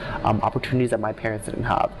and opportunities that my parents didn't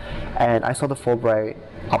have. And I saw the Fulbright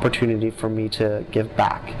opportunity for me to give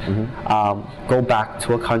back, go back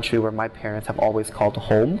to a country where my parents have always called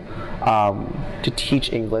home, to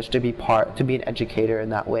teach English, to be an educator in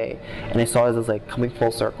that way. And I saw this as coming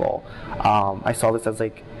full circle. I saw this as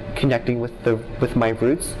connecting with my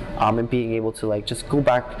roots, and being able to just go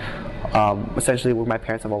back, essentially where my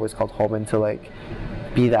parents have always called home, and to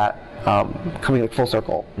be that coming full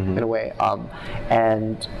circle in a way.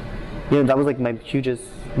 And that was my hugest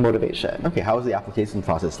motivation. Okay, how was the application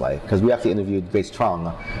process like? Because we actually interviewed Grace Trong,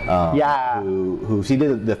 who she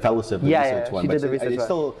did the fellowship, the research one. She did the research one.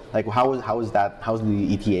 Still, how's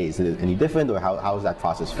the ETA? Is it any different, or how is that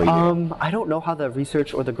process for you? I don't know how the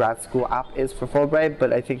research or the grad school app is for Fulbright,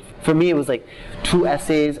 but I think for me it was 2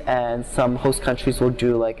 essays, and some host countries will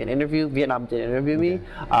do an interview. Vietnam did interview me,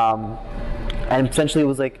 and essentially it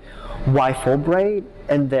was why Fulbright,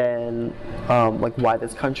 and then why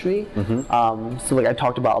this country. So I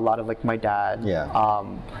talked about a lot of my dad,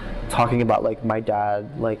 talking about my dad,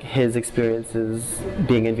 his experiences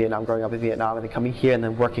being in Vietnam, growing up in Vietnam, and then coming here and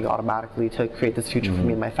then working automatically to create this future for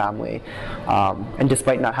me and my family. And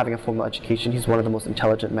despite not having a formal education, he's one of the most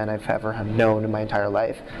intelligent men I've ever known in my entire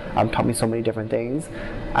life. Taught me so many different things.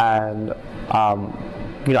 And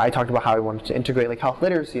I talked about how I wanted to integrate health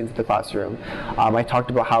literacy into the classroom. I talked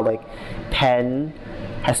about how Penn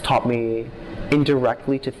has taught me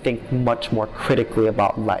indirectly to think much more critically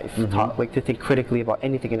about life, to think critically about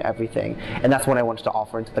anything and everything, and that's what I wanted to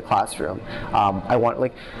offer into the classroom. I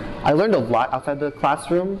learned a lot outside the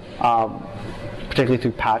classroom, particularly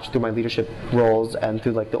through Patch, through my leadership roles, and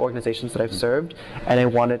through the organizations that I've served, and I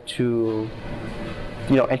wanted to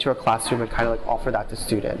enter a classroom and kind of offer that to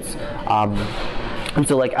students. And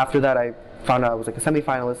so after that, I found out I was a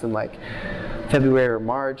semifinalist in February or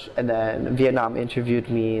March, and then Vietnam interviewed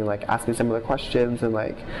me, asked me similar questions, and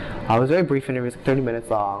it was a very brief interview, it was 30 minutes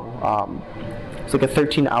long. It's a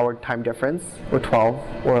 13-hour time difference, or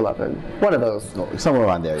 12, or 11, one of those. Somewhere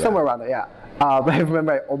around there. Somewhere around there, yeah. But I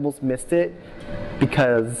remember I almost missed it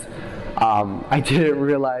because I didn't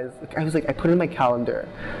realize. I put it in my calendar,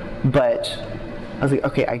 but I was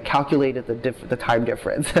okay, I calculated the time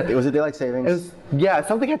difference. Was it daylight savings?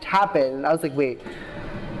 Something had happened. I was wait,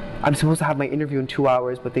 I'm supposed to have my interview in 2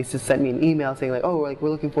 hours, but they just sent me an email saying we're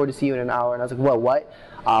looking forward to see you in an hour. And I was well, what?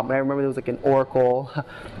 And I remember there was an Oracle.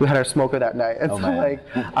 We had our smoker that night, and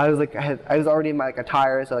I was I was already in my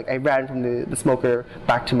attire, so I ran from the smoker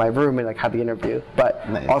back to my room and had the interview. But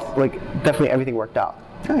definitely everything worked out.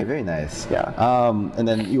 Okay, very nice. Yeah. And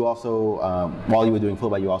then you also, while you were doing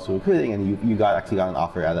Fulbright, you were also recruiting, and you actually got an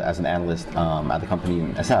offer as an analyst at the company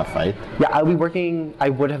in SF, right? Yeah, I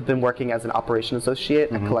would have been working as an operation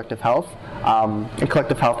associate at Collective Health. And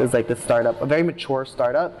Collective Health is like this startup, a very mature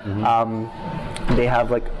startup. They have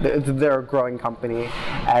they're a growing company,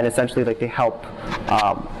 and essentially like they help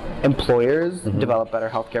employers develop better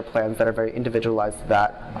healthcare plans that are very individualized to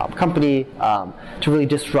that company, to really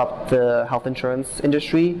disrupt the health insurance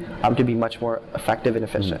industry, to be much more effective and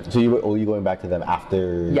efficient. So are you going back to them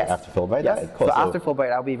after Fulbright? Yes. Right, cool. So after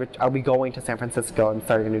Fulbright, I'll be going to San Francisco and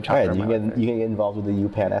starting a new chapter. Right, you can get involved with the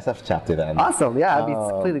UPenn SF chapter then. Awesome. Yeah, I'd be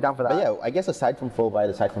completely down for that. But yeah, I guess aside from Fulbright,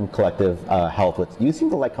 aside from Collective Health, you seem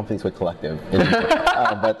to like companies with Collective.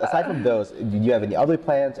 But aside from those, do you have any other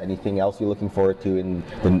plans? Anything else you're looking forward to in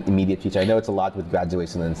the immediate future? I know it's a lot with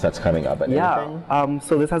graduation and such coming up, but anything?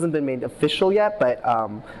 So this hasn't been made official yet, but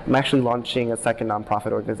I'm actually launching a second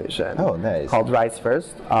nonprofit organization. Oh, nice. Called Rise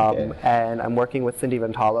First. And I'm working with Cindy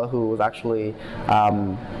Ventala, who was actually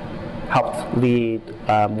helped lead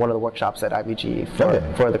one of the workshops at IVG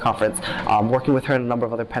for the conference, working with her and a number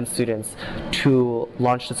of other Penn students to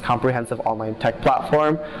launch this comprehensive online tech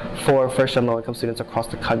platform for first and low-income students across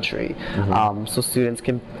the country. So students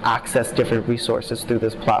can access different resources through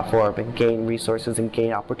this platform and gain resources and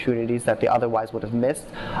gain opportunities that they otherwise would have missed.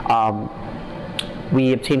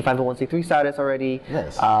 We obtained 501c3 status already.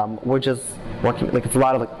 Nice. We're just working, it's a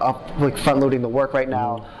lot of front-loading the work right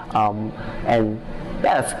now, and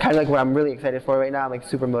yeah, it's kind of like what I'm really excited for right now. I'm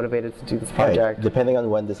super motivated to do this project. Right. Depending on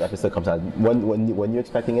when this episode comes out, when you're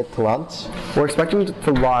expecting it to launch? We're expecting it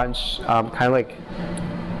to launch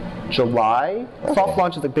July. Okay. Soft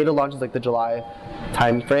launch is beta launch is the July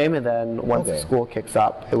time frame, and then once school kicks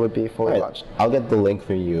up, it would be fully launched. I'll get the link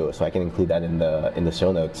for you so I can include that in the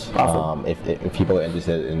show notes. Awesome. If people are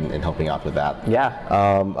interested in helping out with that. Yeah.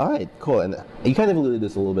 All right, cool. And you kind of alluded to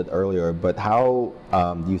this a little bit earlier, but how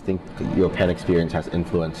do you think your Penn experience has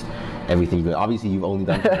influenced everything you've done? Obviously, you've only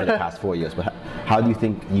done it for the past 4 years, but how do you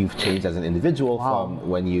think you've changed as an individual from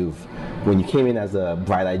when you came in as a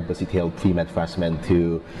bright-eyed, bushy-tailed pre-med freshman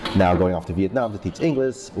to now going off to Vietnam to teach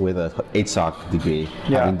English with a HSOC degree,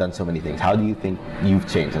 having done so many things? How do you think you've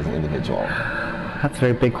changed as an individual? That's a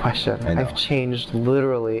very big question. I've changed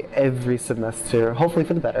literally every semester, hopefully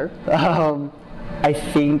for the better. I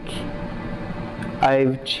think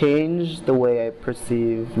I've changed the way I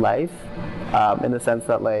perceive life, in the sense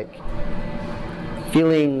that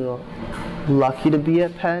feeling lucky to be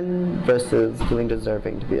at Penn versus feeling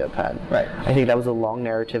deserving to be at Penn. Right. I think that was a long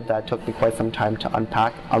narrative that took me quite some time to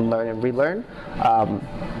unpack, unlearn, and relearn.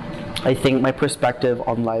 I think my perspective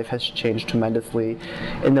on life has changed tremendously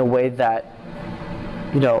in the way that,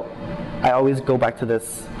 I always go back to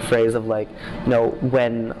this phrase of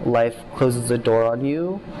when life closes the door on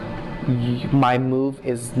you, my move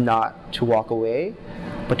is not to walk away,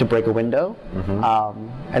 but to break a window.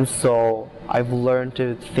 And so I've learned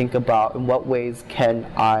to think about in what ways can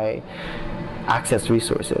I access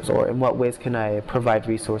resources, or in what ways can I provide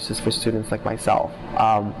resources for students like myself.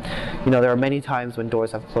 There are many times when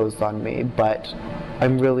doors have closed on me, but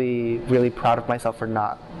I'm really, really proud of myself for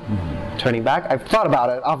not turning back. I've thought about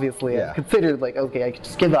it, obviously. I've considered okay, I could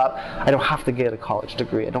just give up. I don't have to get a college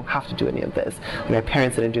degree. I don't have to do any of this. My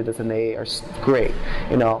parents didn't do this, and they are great.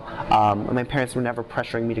 And my parents were never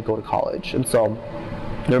pressuring me to go to college, and so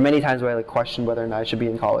there are many times where I questioned whether or not I should be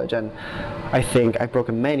in college, and I think I've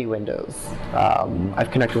broken many windows.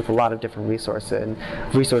 I've connected with a lot of different resources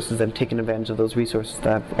and taken advantage of those resources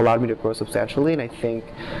that have allowed me to grow substantially, and I think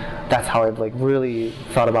that's how I've really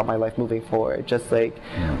thought about my life moving forward. Just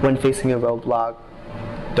when facing a roadblock,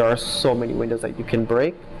 there are so many windows that you can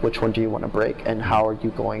break. Which one do you want to break, and how are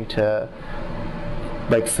you going to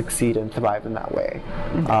succeed and thrive in that way?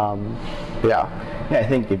 I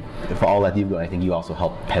think for all that you've done, I think you also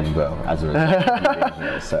helped Penn grow as a result of being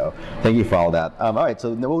here. So thank you for all that. All right,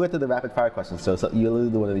 so now we'll get to the rapid fire questions. So you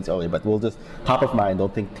alluded to one of these earlier, but we'll just top of mind.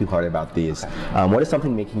 Don't think too hard about these. What is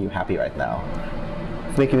something making you happy right now?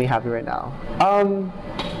 It's making me happy right now.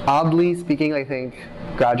 Oddly speaking, I think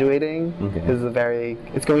graduating is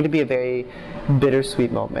it's going to be a very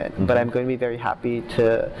bittersweet moment, but I'm going to be very happy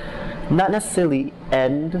to not necessarily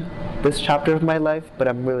end this chapter of my life, but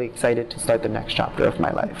I'm really excited to start the next chapter of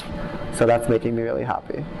my life. So that's making me really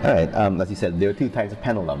happy. All right, as you said, there are two types of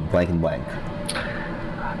Penn alum, blank and blank.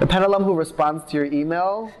 The Penn alum who responds to your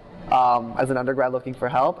email as an undergrad looking for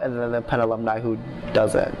help, and then the Penn alumni who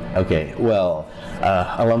doesn't. Okay, well,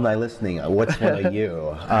 alumni listening, which one are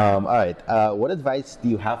you? All right, what advice do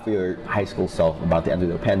you have for your high school self about the end of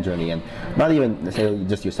the Penn journey, and not even necessarily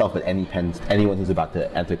just yourself, but anyone who's about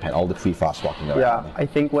to enter Penn, all the pre-frost walking around? Yeah, I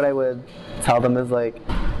think what I would tell them is like,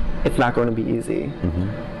 it's not going to be easy,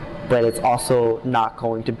 but it's also not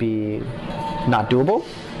going to be not doable.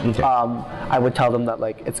 Okay. I would tell them that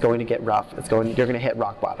like it's going to get rough. You're going to hit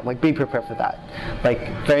rock bottom. Like be prepared for that. Like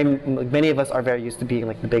many of us are very used to being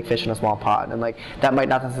like the big fish in a small pond, and like that might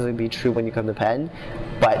not necessarily be true when you come to Penn,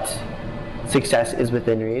 but success is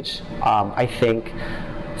within reach. I think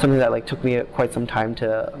something that like took me quite some time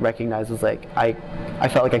to recognize was like I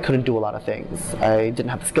felt like I couldn't do a lot of things. I didn't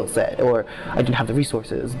have the skill set, or I didn't have the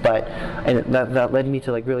resources, and that led me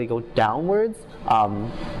to like really go downwards.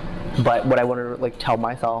 But what I want to like tell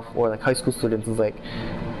myself or like high school students is like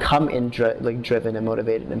come in driven and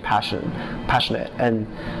motivated and passionate, and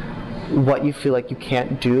what you feel like you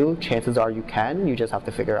can't do, chances are you can. You just have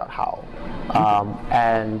to figure out how,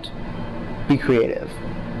 and be creative.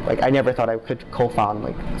 Like I never thought I could co-found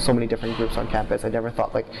like so many different groups on campus. I never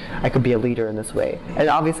thought like I could be a leader in this way. And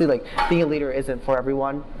obviously like being a leader isn't for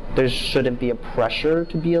everyone. There shouldn't be a pressure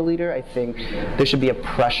to be a leader. I think there should be a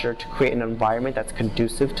pressure to create an environment that's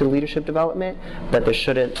conducive to leadership development, but there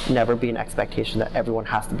shouldn't never be an expectation that everyone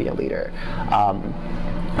has to be a leader.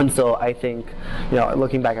 And so I think,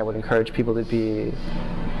 looking back, I would encourage people to be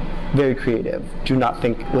very creative. Do not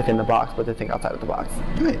think within the box, but to think outside of the box.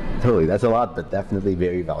 Right, totally. That's a lot, but definitely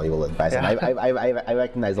very valuable advice. Yeah. And I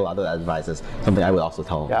recognize a lot of that advice as something I would also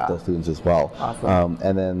tell those students as well. Awesome.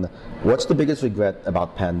 And then, what's the biggest regret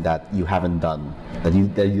about Penn that you haven't done, that you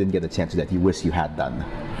didn't get a chance to, that you wish you had done?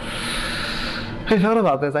 I thought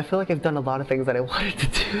about this. I feel like I've done a lot of things that I wanted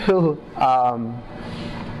to do.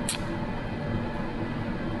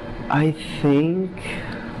 I think.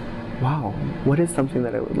 Wow, what is something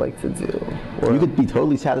that I would like to do? You could be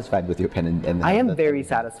totally satisfied with your Penn. And I am very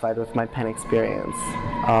satisfied with my Penn experience.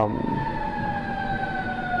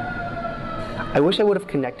 I wish I would have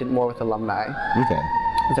connected more with alumni. Okay.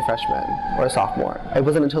 As a freshman or a sophomore. It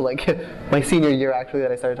wasn't until like my senior year actually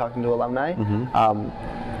that I started talking to alumni.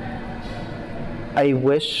 I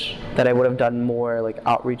wish that I would have done more like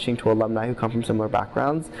outreaching to alumni who come from similar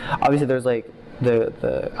backgrounds. Obviously there's like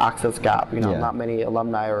the access gap, not many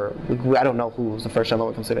alumni, or I don't know who was a first-gen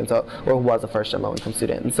low-income student, or was a first-gen low-income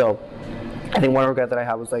student. And so I think one regret that I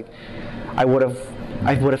had was like I would have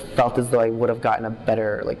felt as though I would have gotten a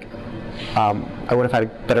better I would have had a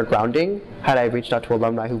better grounding had I reached out to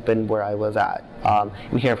alumni who've been where I was at,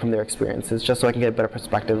 and hear from their experiences, just so I can get a better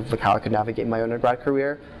perspective of like how I could navigate my undergrad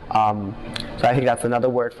career. So I think that's another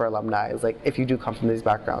word for alumni, is like if you do come from these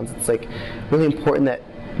backgrounds, it's like really important that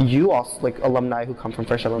you also, like alumni who come from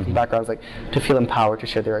first-gen backgrounds, like to feel empowered to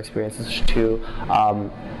share their experiences too.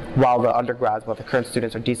 While the current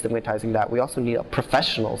students are destigmatizing that, we also need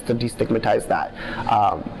professionals to destigmatize that.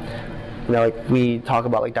 Like we talk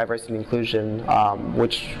about like diversity and inclusion,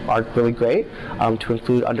 which are really great to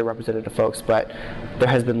include underrepresented folks, but there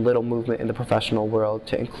has been little movement in the professional world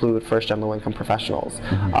to include first-gen low-income professionals,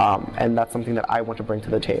 and that's something that I want to bring to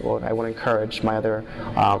the table, and I want to encourage my other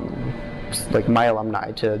like my alumni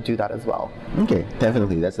to do that as well. Okay,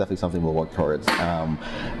 definitely. That's definitely something we'll work towards.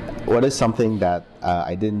 What is something that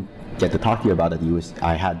I didn't get to talk to you about that you wish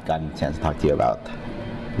I had gotten a chance to talk to you about?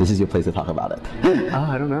 This is your place to talk about it.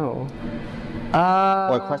 I don't know.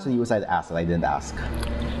 Or a question you wish I'd asked that I didn't ask.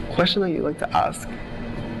 Question that you like to ask?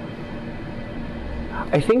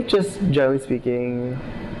 I think just generally speaking,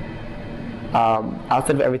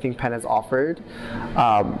 outside of everything Penn has offered,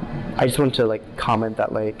 I just want to like comment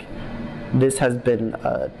that like this has been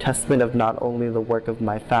a testament of not only the work of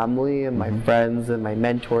my family and my friends and my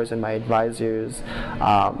mentors and my advisors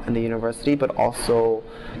in the university, but also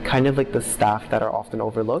kind of like the staff that are often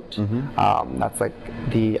overlooked. That's like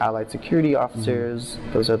the allied security officers,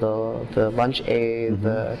 those are the lunch aides,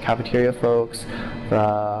 the cafeteria folks,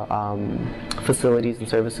 the facilities and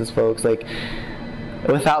services folks. Like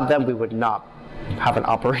without them, we would not have an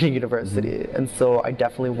operating university, and so I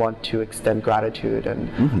definitely want to extend gratitude and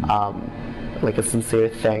like a sincere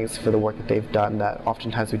thanks for the work that they've done that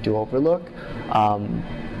oftentimes we do overlook,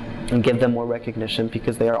 and give them more recognition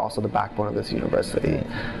because they are also the backbone of this university.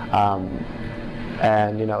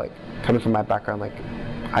 And like coming from my background, like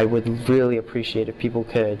I would really appreciate if people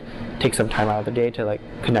could take some time out of the day to like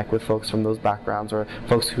connect with folks from those backgrounds, or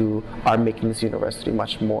folks who are making this university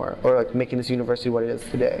much more, or like making this university what it is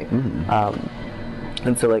today.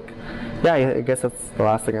 And so like, yeah, I guess that's the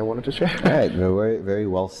last thing I wanted to share. All right, very, very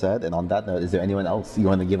well said. And on that note, is there anyone else you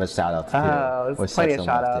want to give a shout out to? There's plenty of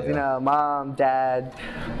shout outs. Mom, dad,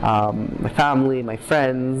 my family, my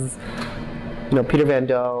friends. Peter Van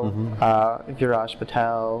Doe, Viraj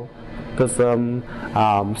Patel, Gusum,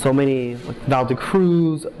 so many, like Val De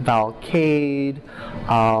Cruz, Val Cade,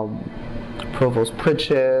 Provost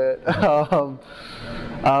Pritchett,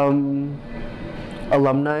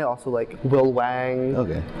 alumni also like Will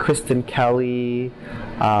Wang, Kristen Kelly.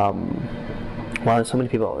 Wow, there's so many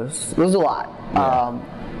people. There's a lot. Yeah.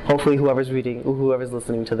 Hopefully whoever's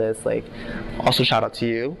listening to this, like, also shout out to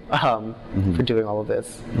you for doing all of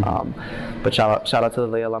this. But shout out to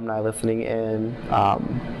the alumni listening in.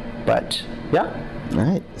 But yeah. All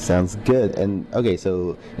right, sounds good. And okay,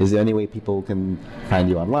 so is there any way people can find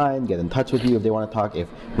you online, get in touch with you if they want to talk? If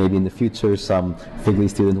maybe in the future some FGLI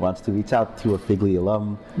student wants to reach out to a FGLI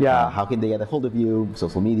alum, how can they get a hold of you?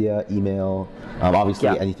 Social media, email, obviously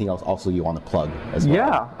anything else also you want to plug as well?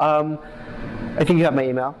 Yeah. I think you have my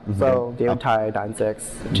email, so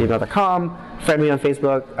davidtai96@gmail.com. Friend me on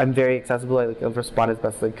Facebook. I'm very accessible. I'll respond as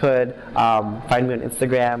best as I could. Find me on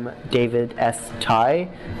Instagram, David S. Tai.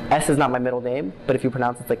 S is not my middle name, but if you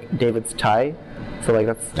pronounce it, it's like David's Tai. So like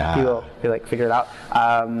that's people like figure it out.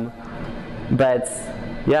 But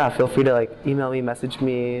yeah, feel free to like email me, message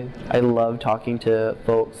me. I love talking to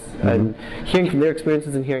folks and hearing from their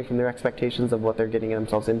experiences and hearing from their expectations of what they're getting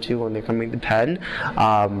themselves into when they're coming to Penn.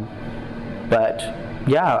 But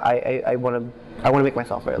yeah, I want to make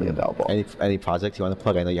myself fairly available. Any projects you want to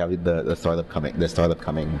plug? I know you have the startup coming,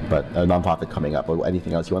 but a nonprofit coming up. Or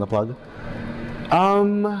anything else you want to plug?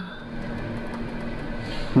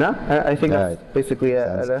 No, I think that's basically it.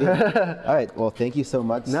 All right. Well, thank you so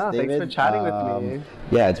much, David. Thanks for chatting with me.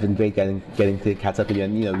 Yeah, it's been great getting to catch up with you.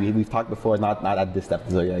 And we've talked before, not at this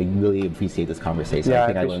episode. I really appreciate this conversation. Yeah, I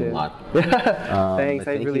think I learned a lot. Thanks.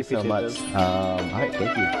 I really appreciate so much. This. All right.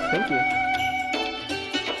 Thank you. Thank you.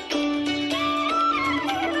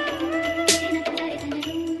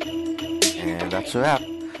 And that's a wrap.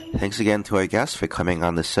 Thanks again to our guests for coming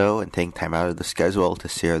on the show and taking time out of the schedule to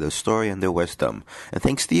share their story and their wisdom. And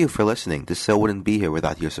thanks to you for listening. This show wouldn't be here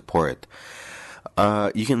without your support.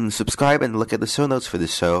 You can subscribe and look at the show notes for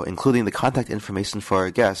this show, including the contact information for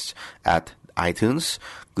our guests at iTunes,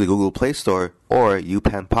 the Google Play Store, or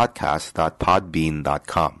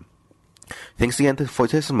upenpodcast.podbean.com. Thanks again to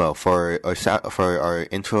Fortissimo for our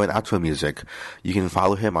intro and outro music. You can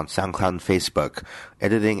follow him on SoundCloud and Facebook.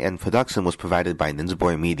 Editing and production was provided by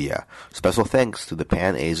Ninjaboy Media. Special thanks to the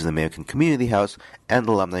Pan Asian American Community House and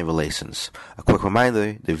Alumni Relations. A quick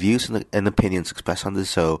reminder, the views and opinions expressed on this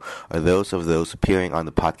show are those of those appearing on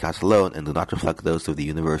the podcast alone and do not reflect those of the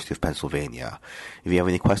University of Pennsylvania. If you have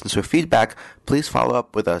any questions or feedback, please follow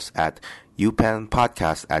up with us at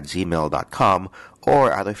upenpodcast@gmail.com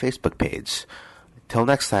or at our Facebook page. Till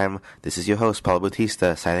next time, this is your host, Paulo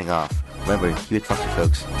Bautista, signing off. Remember, keep it funky,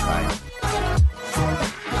 folks. Bye.